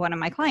photo of one of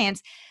my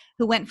clients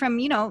who went from,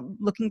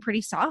 looking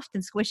pretty soft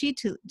and squishy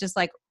to just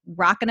like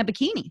rocking a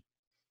bikini.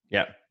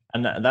 Yeah.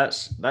 And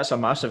that's a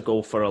massive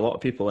goal for a lot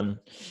of people.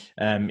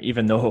 And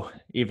even though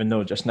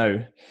just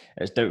now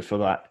it's doubtful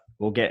that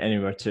we'll get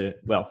anywhere to,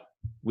 well,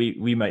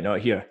 we might not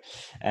here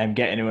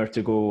get anywhere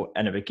to go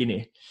in a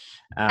bikini.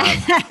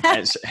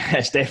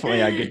 It's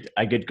definitely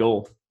a good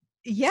goal.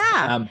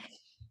 Yeah.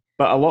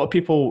 But a lot of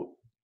people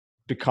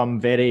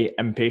become very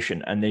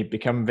impatient and they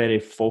become very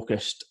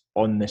focused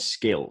on the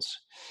scales.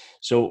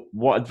 So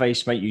what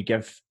advice might you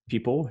give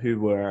people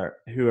who are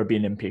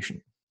being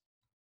impatient?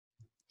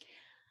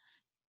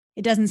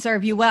 It doesn't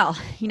serve you well.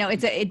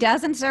 It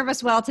doesn't serve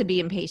us well to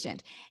be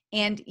impatient.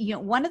 And,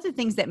 one of the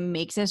things that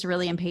makes us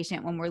really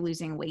impatient when we're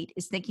losing weight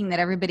is thinking that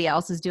everybody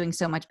else is doing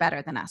so much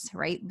better than us,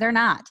 right? They're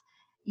not.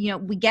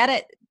 We get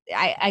it.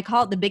 I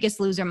call it the Biggest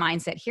Loser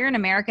mindset. Here in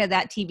America,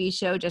 that TV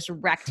show just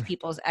wrecked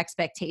people's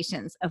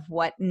expectations of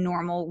what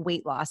normal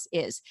weight loss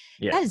is.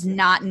 Yeah. That is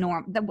not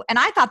normal. And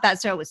I thought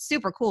that show was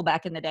super cool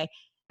back in the day.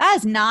 That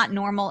is not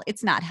normal.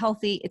 It's not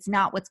healthy. It's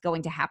not what's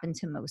going to happen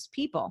to most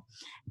people.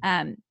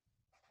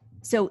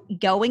 So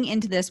going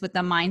into this with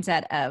the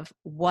mindset of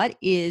what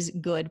is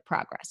good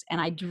progress. And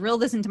I drill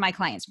this into my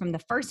clients from the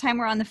first time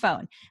we're on the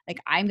phone. Like,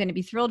 I'm going to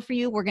be thrilled for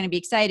you. We're going to be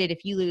excited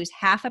if you lose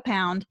half a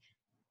pound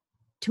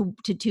to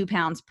 2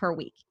 pounds per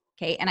week.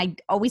 Okay. And I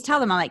always tell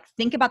them, I'm like,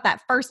 think about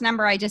that first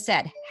number I just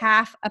said,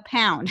 half a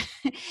pound,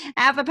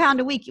 half a pound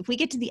a week. If we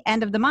get to the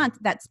end of the month,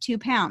 that's 2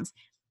 pounds.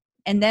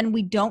 And then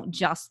we don't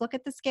just look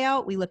at the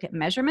scale. We look at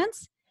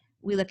measurements.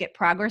 We look at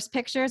progress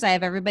pictures. I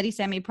have everybody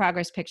send me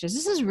progress pictures.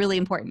 This is really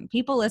important.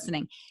 People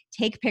listening,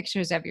 take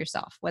pictures of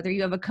yourself, whether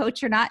you have a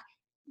coach or not,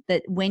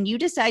 that when you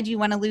decide you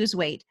want to lose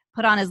weight,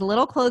 put on as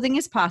little clothing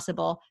as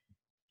possible,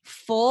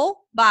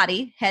 full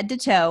body, head to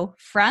toe,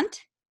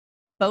 front,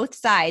 both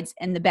sides,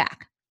 and the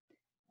back.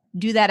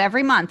 Do that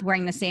every month,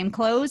 wearing the same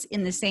clothes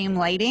in the same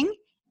lighting.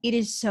 It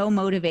is so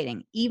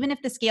motivating. Even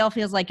if the scale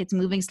feels like it's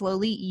moving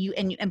slowly,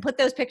 and put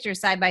those pictures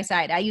side by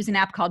side. I use an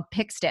app called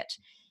Pick Stitch.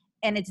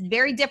 And it's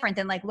very different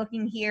than like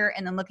looking here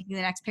and then looking at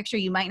the next picture.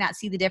 You might not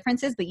see the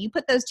differences, but you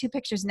put those two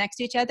pictures next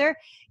to each other,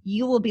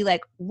 you will be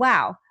like,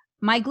 wow,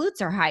 my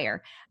glutes are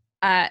higher.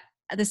 The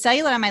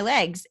cellulite on my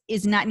legs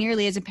is not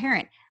nearly as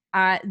apparent.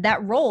 That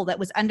roll that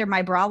was under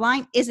my bra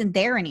line isn't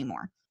there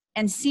anymore.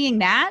 And seeing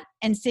that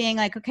and seeing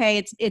like,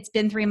 okay, it's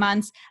been 3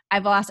 months.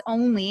 I've lost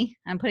only,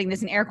 I'm putting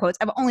this in air quotes,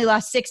 I've only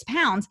lost 6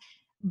 pounds.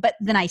 But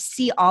then I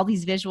see all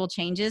these visual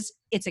changes.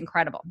 It's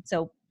incredible.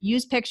 So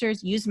use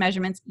pictures, use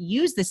measurements,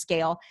 use the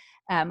scale,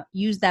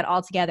 use that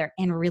all together,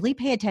 and really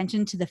pay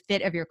attention to the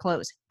fit of your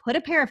clothes. Put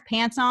a pair of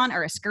pants on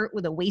or a skirt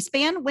with a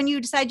waistband when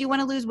you decide you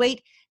want to lose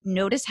weight.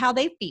 Notice how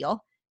they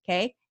feel.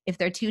 Okay. If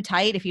they're too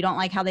tight, if you don't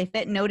like how they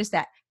fit, notice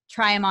that.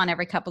 Try them on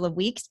every couple of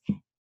weeks.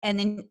 And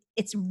then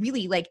it's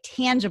really like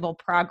tangible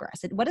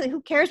progress.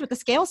 Who cares what the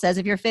scale says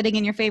if you're fitting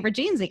in your favorite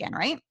jeans again,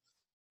 right?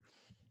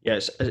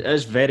 Yes, it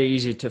is very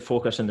easy to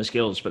focus on the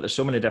skills, but there's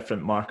so many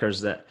different markers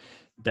that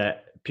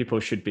people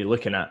should be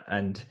looking at,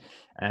 and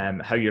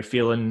how you're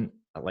feeling,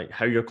 like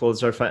how your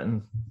clothes are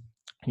fitting,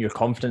 your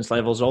confidence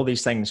levels, all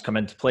these things come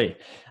into play.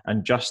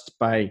 And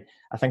I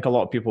think a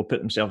lot of people put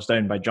themselves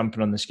down by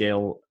jumping on the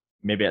scale.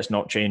 Maybe it's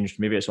not changed,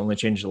 maybe it's only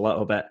changed a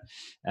little bit,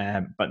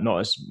 but not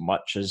as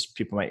much as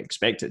people might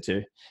expect it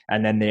to.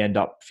 And then they end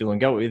up feeling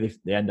guilty.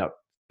 They end up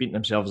beating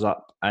themselves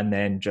up, and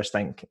then just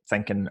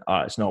thinking,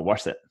 oh, it's not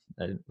worth it.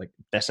 Like,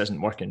 this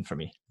isn't working for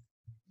me.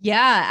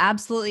 Yeah,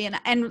 absolutely.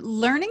 And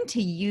learning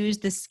to use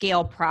the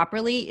scale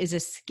properly is a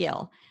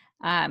skill.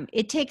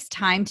 It takes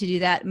time to do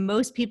that.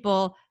 Most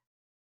people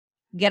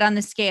get on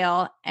the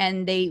scale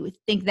and they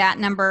think that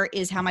number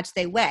is how much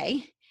they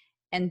weigh,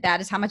 and that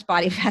is how much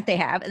body fat they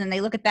have. And then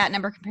they look at that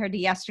number compared to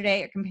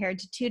yesterday or compared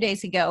to 2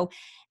 days ago.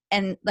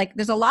 And like,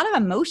 there's a lot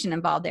of emotion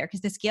involved there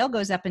because the scale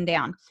goes up and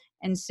down.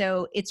 And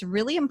so it's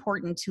really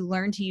important to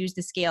learn to use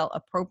the scale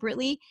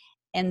appropriately.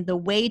 And the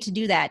way to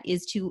do that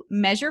is to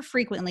measure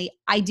frequently.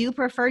 I do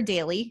prefer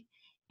daily.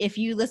 if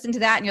you listen to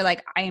that and you're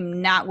like, I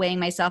am not weighing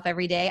myself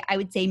every day, I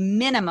would say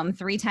minimum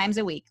 3 times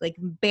a week, like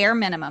bare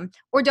minimum,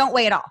 or don't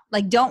weigh at all.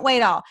 Like don't weigh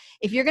at all.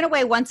 If you're going to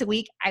weigh once a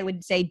week, I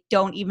would say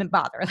don't even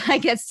bother.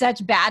 Like it is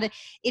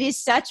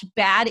such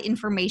bad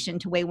information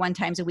to weigh 1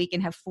 times a week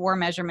and have 4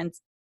 measurements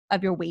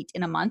of your weight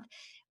in a month.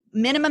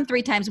 Minimum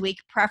 3 times a week,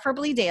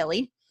 preferably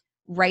daily.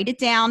 Write it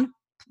down,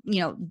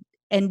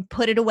 and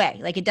put it away.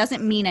 Like it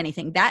doesn't mean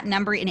anything. That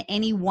number in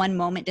any one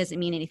moment doesn't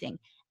mean anything.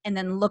 And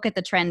then look at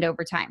the trend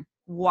over time.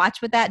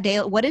 Watch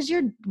what does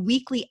your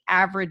weekly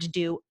average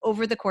do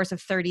over the course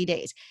of 30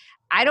 days?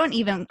 I won't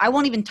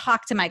even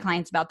talk to my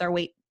clients about their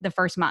weight the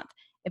first month.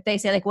 If they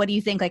say like, what do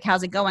you think? Like,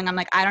 how's it going? I'm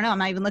like, I don't know. I'm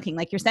not even looking.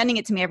 Like you're sending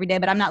it to me every day,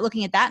 but I'm not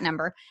looking at that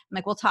number. I'm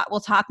like, we'll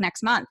talk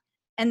next month.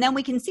 And then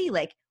we can see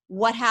like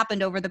what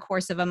happened over the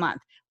course of a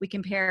month. We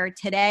compare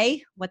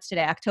what's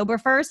today, October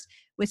 1st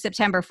with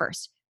September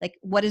 1st. Like,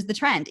 what is the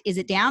trend? Is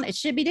it down? It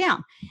should be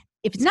down.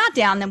 If it's not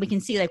down, then we can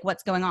see like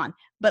what's going on.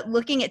 But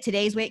looking at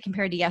today's weight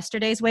compared to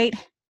yesterday's weight,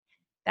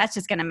 that's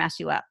just going to mess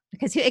you up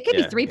because it could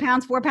be 3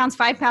 pounds, 4 pounds,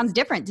 5 pounds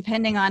different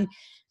depending on,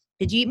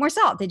 did you eat more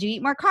salt? Did you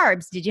eat more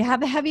carbs? Did you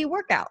have a heavy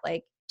workout?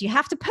 Like, do you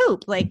have to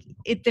poop? Like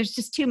there's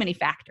just too many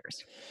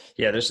factors.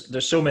 Yeah,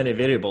 there's so many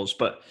variables,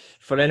 but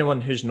for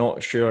anyone who's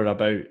not sure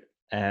about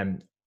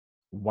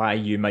why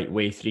you might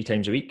weigh 3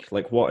 times a week,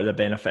 like what are the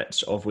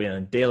benefits of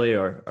weighing daily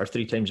or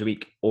 3 times a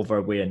week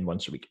over weighing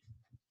once a week?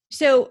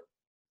 So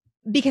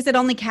because it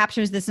only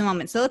captures this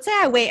moment. So let's say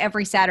I weigh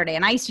every Saturday,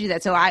 and I used to do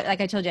that. So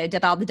like I told you, I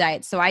did all the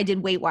diets. So I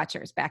did Weight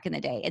Watchers back in the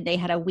day, and they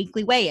had a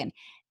weekly weigh-in.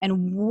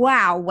 And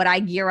wow, would I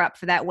gear up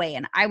for that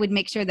weigh-in. I would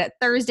make sure that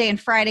Thursday and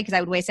Friday, because I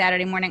would weigh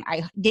Saturday morning,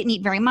 I didn't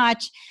eat very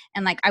much.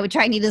 And like I would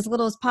try and eat as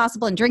little as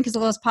possible and drink as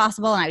little as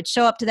possible. And I would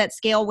show up to that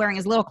scale wearing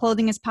as little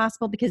clothing as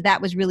possible because that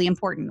was really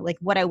important, like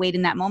what I weighed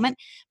in that moment.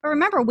 But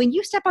remember, when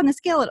you step on the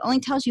scale, it only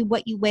tells you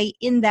what you weigh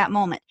in that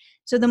moment.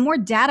 So the more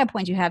data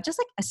points you have, just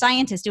like a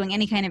scientist doing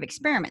any kind of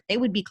experiment, they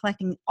would be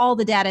collecting all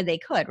the data they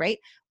could, right?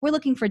 We're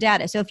looking for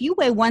data. So if you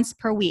weigh once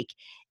per week,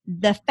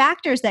 the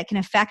factors that can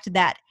affect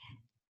that,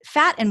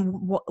 fat and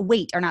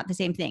weight are not the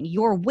same thing.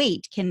 Your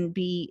weight can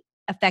be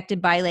affected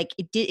by like,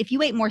 if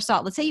you ate more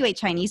salt, let's say you ate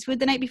Chinese food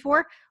the night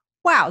before,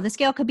 wow, the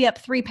scale could be up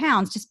 3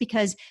 pounds just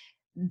because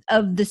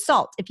of the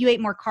salt. If you ate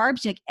more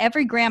carbs, like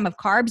every gram of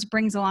carbs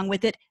brings along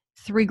with it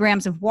 3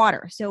 grams of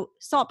water. So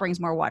salt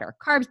brings more water.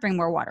 Carbs bring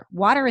more water.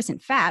 Water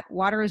isn't fat.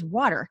 Water is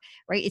water,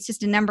 right? It's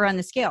just a number on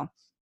the scale.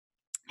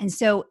 And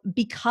so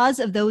because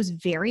of those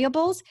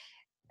variables,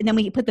 and then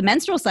we put the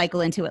menstrual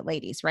cycle into it,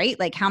 ladies, right?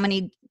 Like how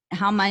many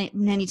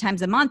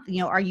times a month,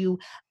 are you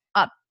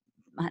up?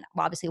 Well,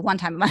 obviously 1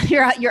 time a month,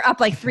 you're up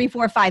like 3,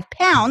 4, 5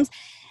 pounds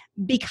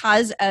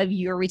because of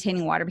your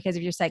retaining water, because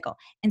of your cycle.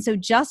 And so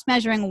just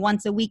measuring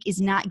once a week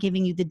is not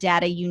giving you the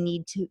data you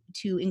need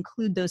to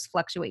include those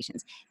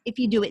fluctuations. If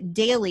you do it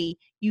daily,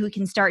 you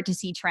can start to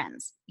see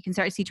trends. You can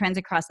start to see trends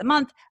across the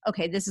month.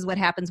 Okay, this is what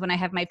happens when I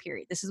have my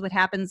period. This is what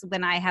happens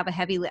when I have a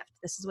heavy lift.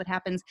 This is what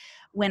happens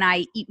when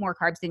I eat more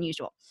carbs than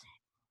usual.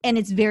 And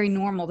it's very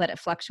normal that it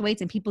fluctuates,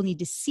 and people need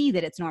to see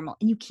that it's normal.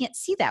 And you can't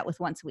see that with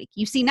once a week.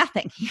 You see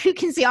nothing. You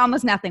can see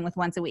almost nothing with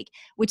once a week,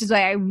 which is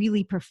why I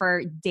really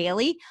prefer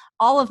daily.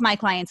 All of my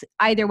clients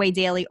either weigh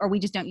daily, or we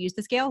just don't use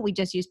the scale. We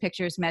just use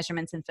pictures,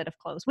 measurements, and fit of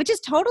clothes, which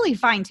is totally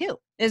fine too.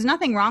 There's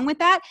nothing wrong with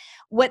that.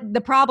 What the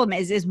problem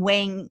is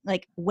weighing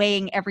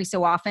every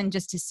so often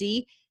just to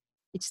see.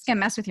 It's just going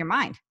to mess with your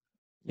mind.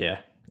 Yeah.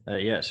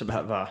 It's a bit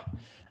of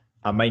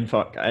a mind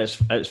fuck.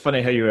 It's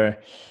funny how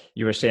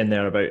you were saying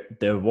there about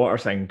the water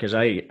thing, because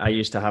I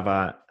used to have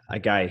a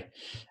guy,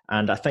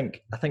 and I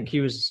think he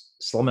was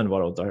Slimming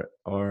World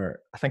or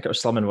I think it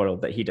was Slimming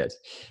World that he did,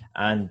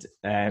 and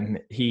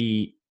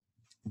he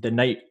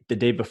the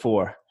day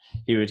before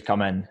he would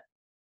come in,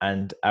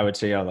 and I would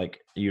say, "Oh, like,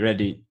 are you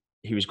ready?"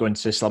 He was going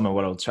to Slimming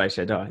World, so I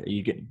said, "Oh, are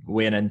you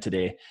weighing in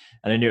today?"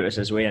 And I knew it was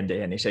his weigh-in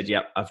day, and he said,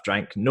 "Yep, I've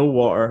drank no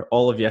water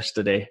all of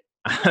yesterday."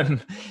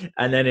 And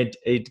then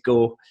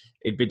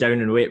he'd be down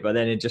in weight, but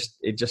then he'd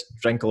just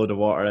drink a load of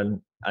water,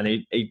 and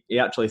he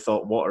actually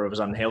thought water was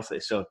unhealthy.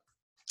 So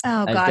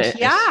oh gosh,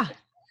 yeah.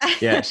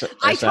 Yeah,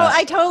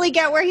 I totally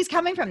get where he's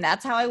coming from.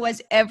 That's how I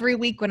was every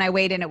week when I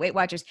weighed in at Weight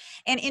Watchers.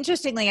 And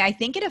interestingly, I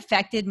think it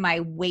affected my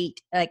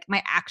weight, like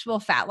my actual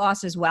fat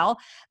loss as well,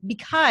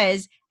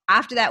 because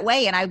after that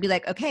weigh-in, I would be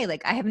like, okay,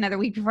 like I have another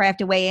week before I have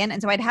to weigh in.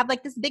 And so I'd have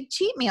like this big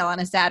cheat meal on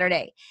a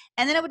Saturday.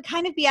 And then it would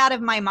kind of be out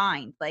of my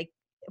mind, like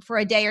for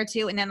a day or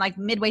two. And then like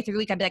midway through the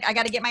week, I'd be like, I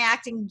got to get my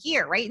acting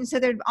gear, right? And so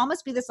there'd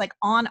almost be this like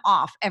on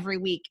off every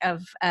week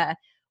of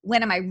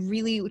when am I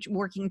really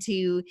working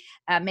to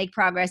make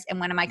progress, and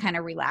when am I kind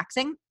of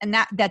relaxing? And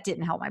that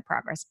didn't help my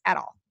progress at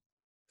all.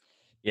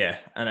 Yeah,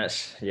 and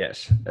it's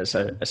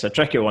a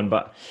tricky one,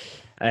 but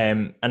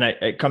and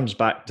it comes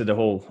back to the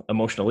whole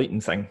emotional eating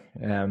thing.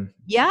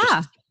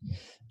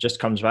 Just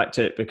comes back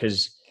to it,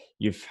 because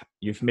you've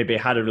maybe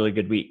had a really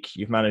good week,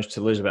 you've managed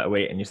to lose a bit of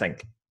weight, and you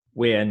think,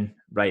 weigh in,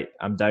 right,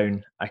 I'm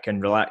down, I can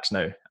relax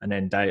now, and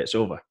then diet's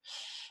over.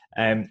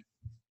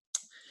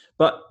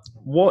 But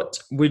what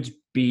would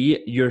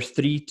be your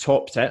 3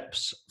 top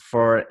tips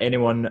for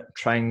anyone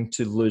trying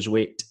to lose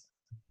weight?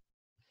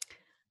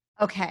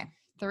 Okay,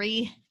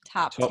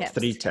 top tips.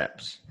 3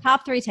 tips.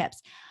 Top 3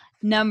 tips.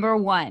 Number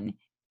 1,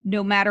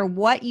 no matter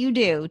what you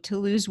do to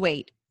lose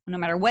weight, no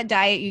matter what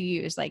diet you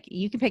use, like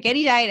you can pick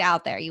any diet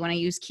out there. You want to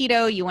use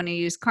keto, you want to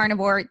use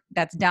carnivore,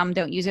 that's dumb,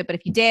 don't use it. But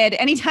if you did,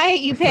 any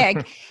diet you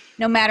pick,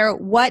 no matter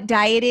what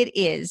diet it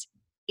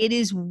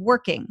is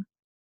working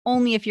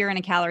only if you're in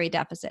a calorie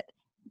deficit.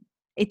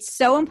 It's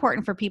so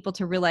important for people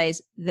to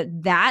realize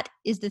that that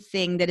is the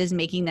thing that is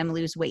making them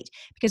lose weight.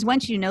 Because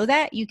once you know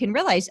that, you can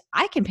realize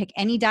I can pick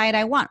any diet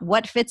I want.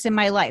 What fits in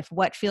my life?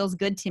 What feels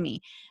good to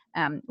me?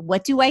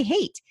 What do I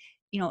hate?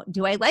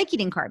 Do I like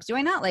eating carbs? Do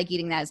I not like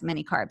eating that as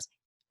many carbs?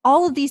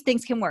 All of these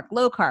things can work.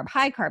 Low carb,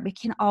 high carb, it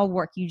can all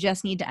work. You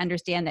just need to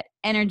understand that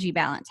energy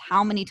balance,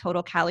 how many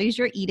total calories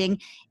you're eating,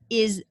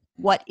 is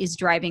what is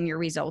driving your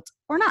results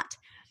or not.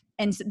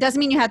 And it doesn't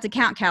mean you have to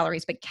count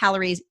calories, but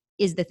calories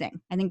is the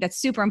thing. I think that's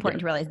super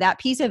important to realize. That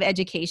piece of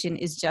education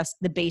is just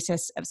the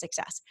basis of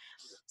success.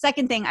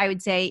 Second thing I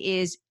would say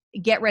is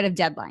get rid of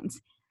deadlines.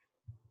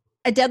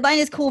 A deadline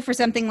is cool for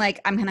something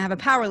like I'm going to have a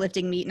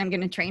powerlifting meet and I'm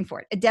going to train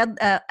for it.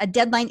 A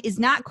deadline is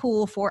not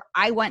cool for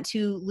I want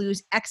to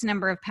lose X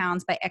number of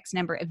pounds by X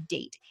number of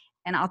date.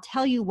 And I'll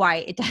tell you why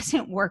it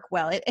doesn't work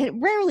well. It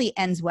rarely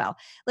ends well.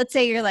 Let's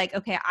say you're like,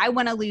 okay, I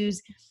want to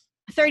lose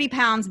 30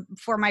 pounds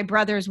for my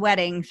brother's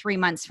wedding 3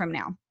 months from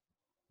now.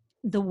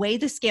 The way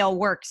the scale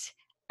works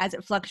as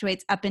it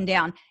fluctuates up and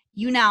down,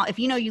 if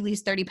you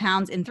lose 30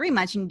 pounds in 3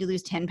 months, you need to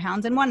lose 10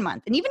 pounds in 1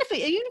 month. And even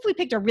if we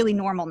picked a really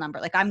normal number,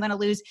 like I'm going to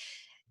lose,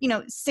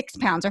 6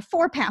 pounds or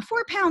 4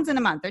 pounds in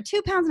a month or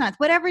 2 pounds a month,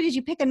 whatever it is,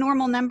 you pick a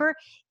normal number.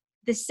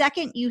 The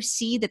second you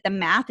see that the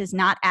math is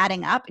not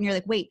adding up and you're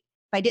like, wait,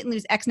 if I didn't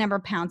lose X number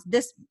of pounds,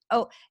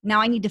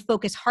 now I need to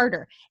focus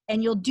harder.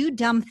 And you'll do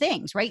dumb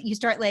things, right? You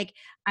start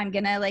I'm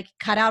going to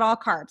cut out all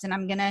carbs and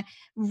I'm going to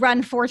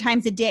run 4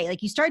 times a day.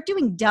 You start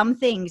doing dumb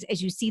things as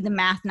you see the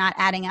math not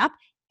adding up,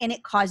 and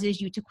it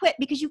causes you to quit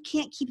because you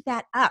can't keep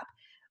that up.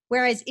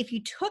 Whereas if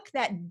you took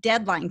that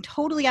deadline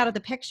totally out of the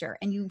picture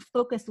and you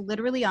focus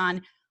literally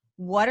on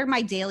what are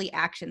my daily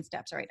action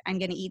steps? All right, I'm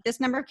going to eat this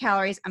number of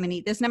calories. I'm going to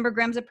eat this number of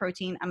grams of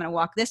protein. I'm going to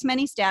walk this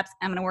many steps.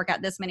 I'm going to work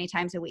out this many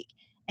times a week.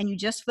 And you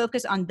just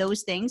focus on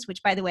those things,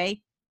 which, by the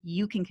way,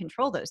 you can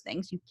control those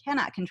things. You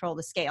cannot control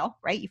the scale,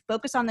 right? You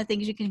focus on the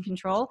things you can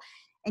control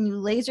and you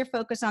laser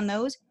focus on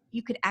those.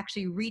 You could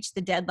actually reach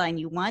the deadline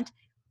you want,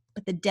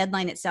 but the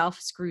deadline itself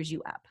screws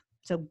you up.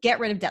 So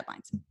get rid of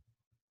deadlines.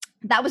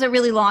 That was a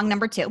really long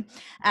number 2.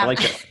 I like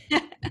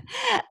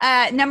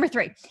it. Number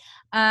 3.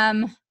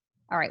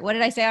 All right. What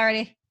did I say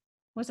already?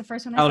 What's the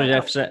first one? Calorie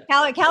deficit.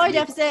 Calorie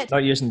deficit.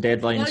 Not using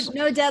deadlines.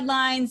 No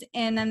deadlines.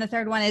 And then the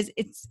third one is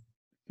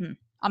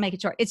I'll make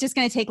it short. It's just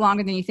going to take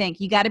longer than you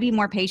think. You got to be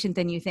more patient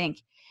than you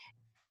think.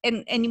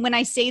 And when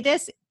I say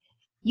this,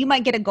 you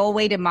might get a goal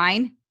weight in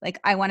mind. Like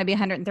I want to be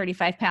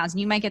 135 pounds. And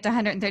you might get to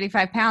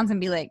 135 pounds and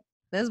be like,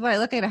 this is what I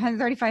look at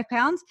 135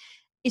 pounds.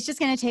 It's just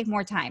going to take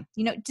more time.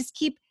 Just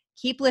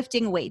keep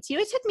lifting weights.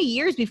 It took me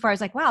years before I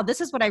was like, wow,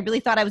 this is what I really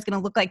thought I was going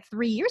to look like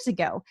 3 years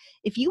ago.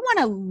 If you want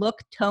to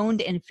look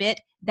toned and fit,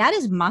 that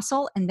is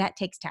muscle and that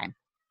takes time.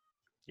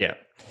 Yeah.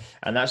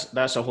 And that's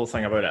the whole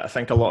thing about it. I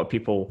think a lot of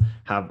people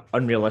have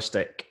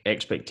unrealistic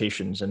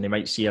expectations and they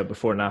might see a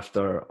before and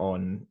after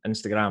on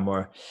Instagram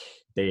or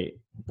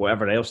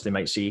whatever else they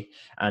might see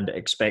and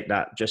expect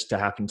that just to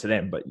happen to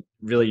them. But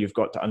really you've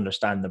got to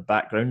understand the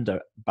background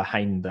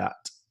behind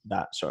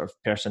that sort of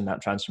person,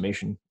 that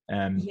transformation.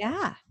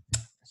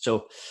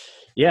 So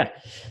yeah,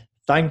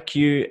 thank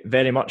you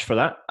very much for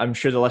that. I'm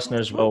sure the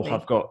listeners will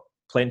have got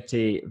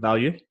plenty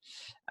value.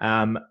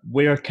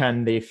 Where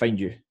can they find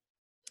you?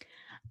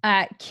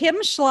 Kim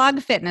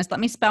Schlag Fitness. Let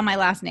me spell my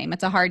last name.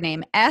 It's a hard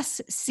name.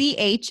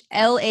 Schlag.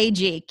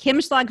 Kim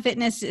Schlag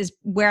Fitness is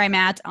where I'm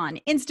at on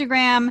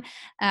Instagram,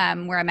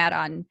 where I'm at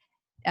on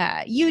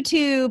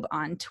YouTube,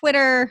 on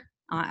Twitter.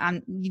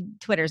 On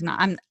Twitter's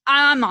not.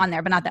 I'm on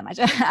there, but not that much.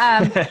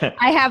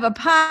 I have a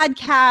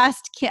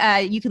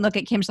podcast. You can look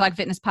at Kim Schlag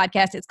Fitness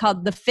podcast. It's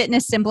called the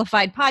Fitness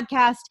Simplified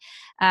Podcast.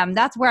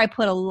 That's where I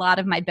put a lot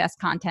of my best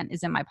content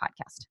is in my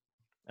podcast.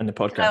 And the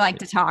podcast. I like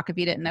to talk. If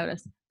you didn't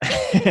notice.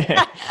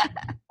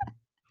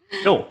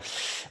 Cool.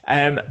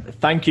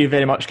 Thank you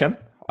very much, Kim.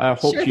 I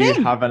hope you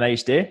have a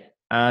nice day,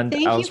 and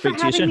I'll speak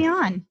to you soon. Thank you for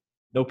having me on.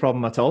 No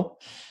problem at all.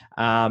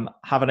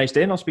 Have a nice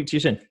day, and I'll speak to you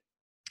soon.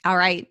 All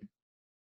right.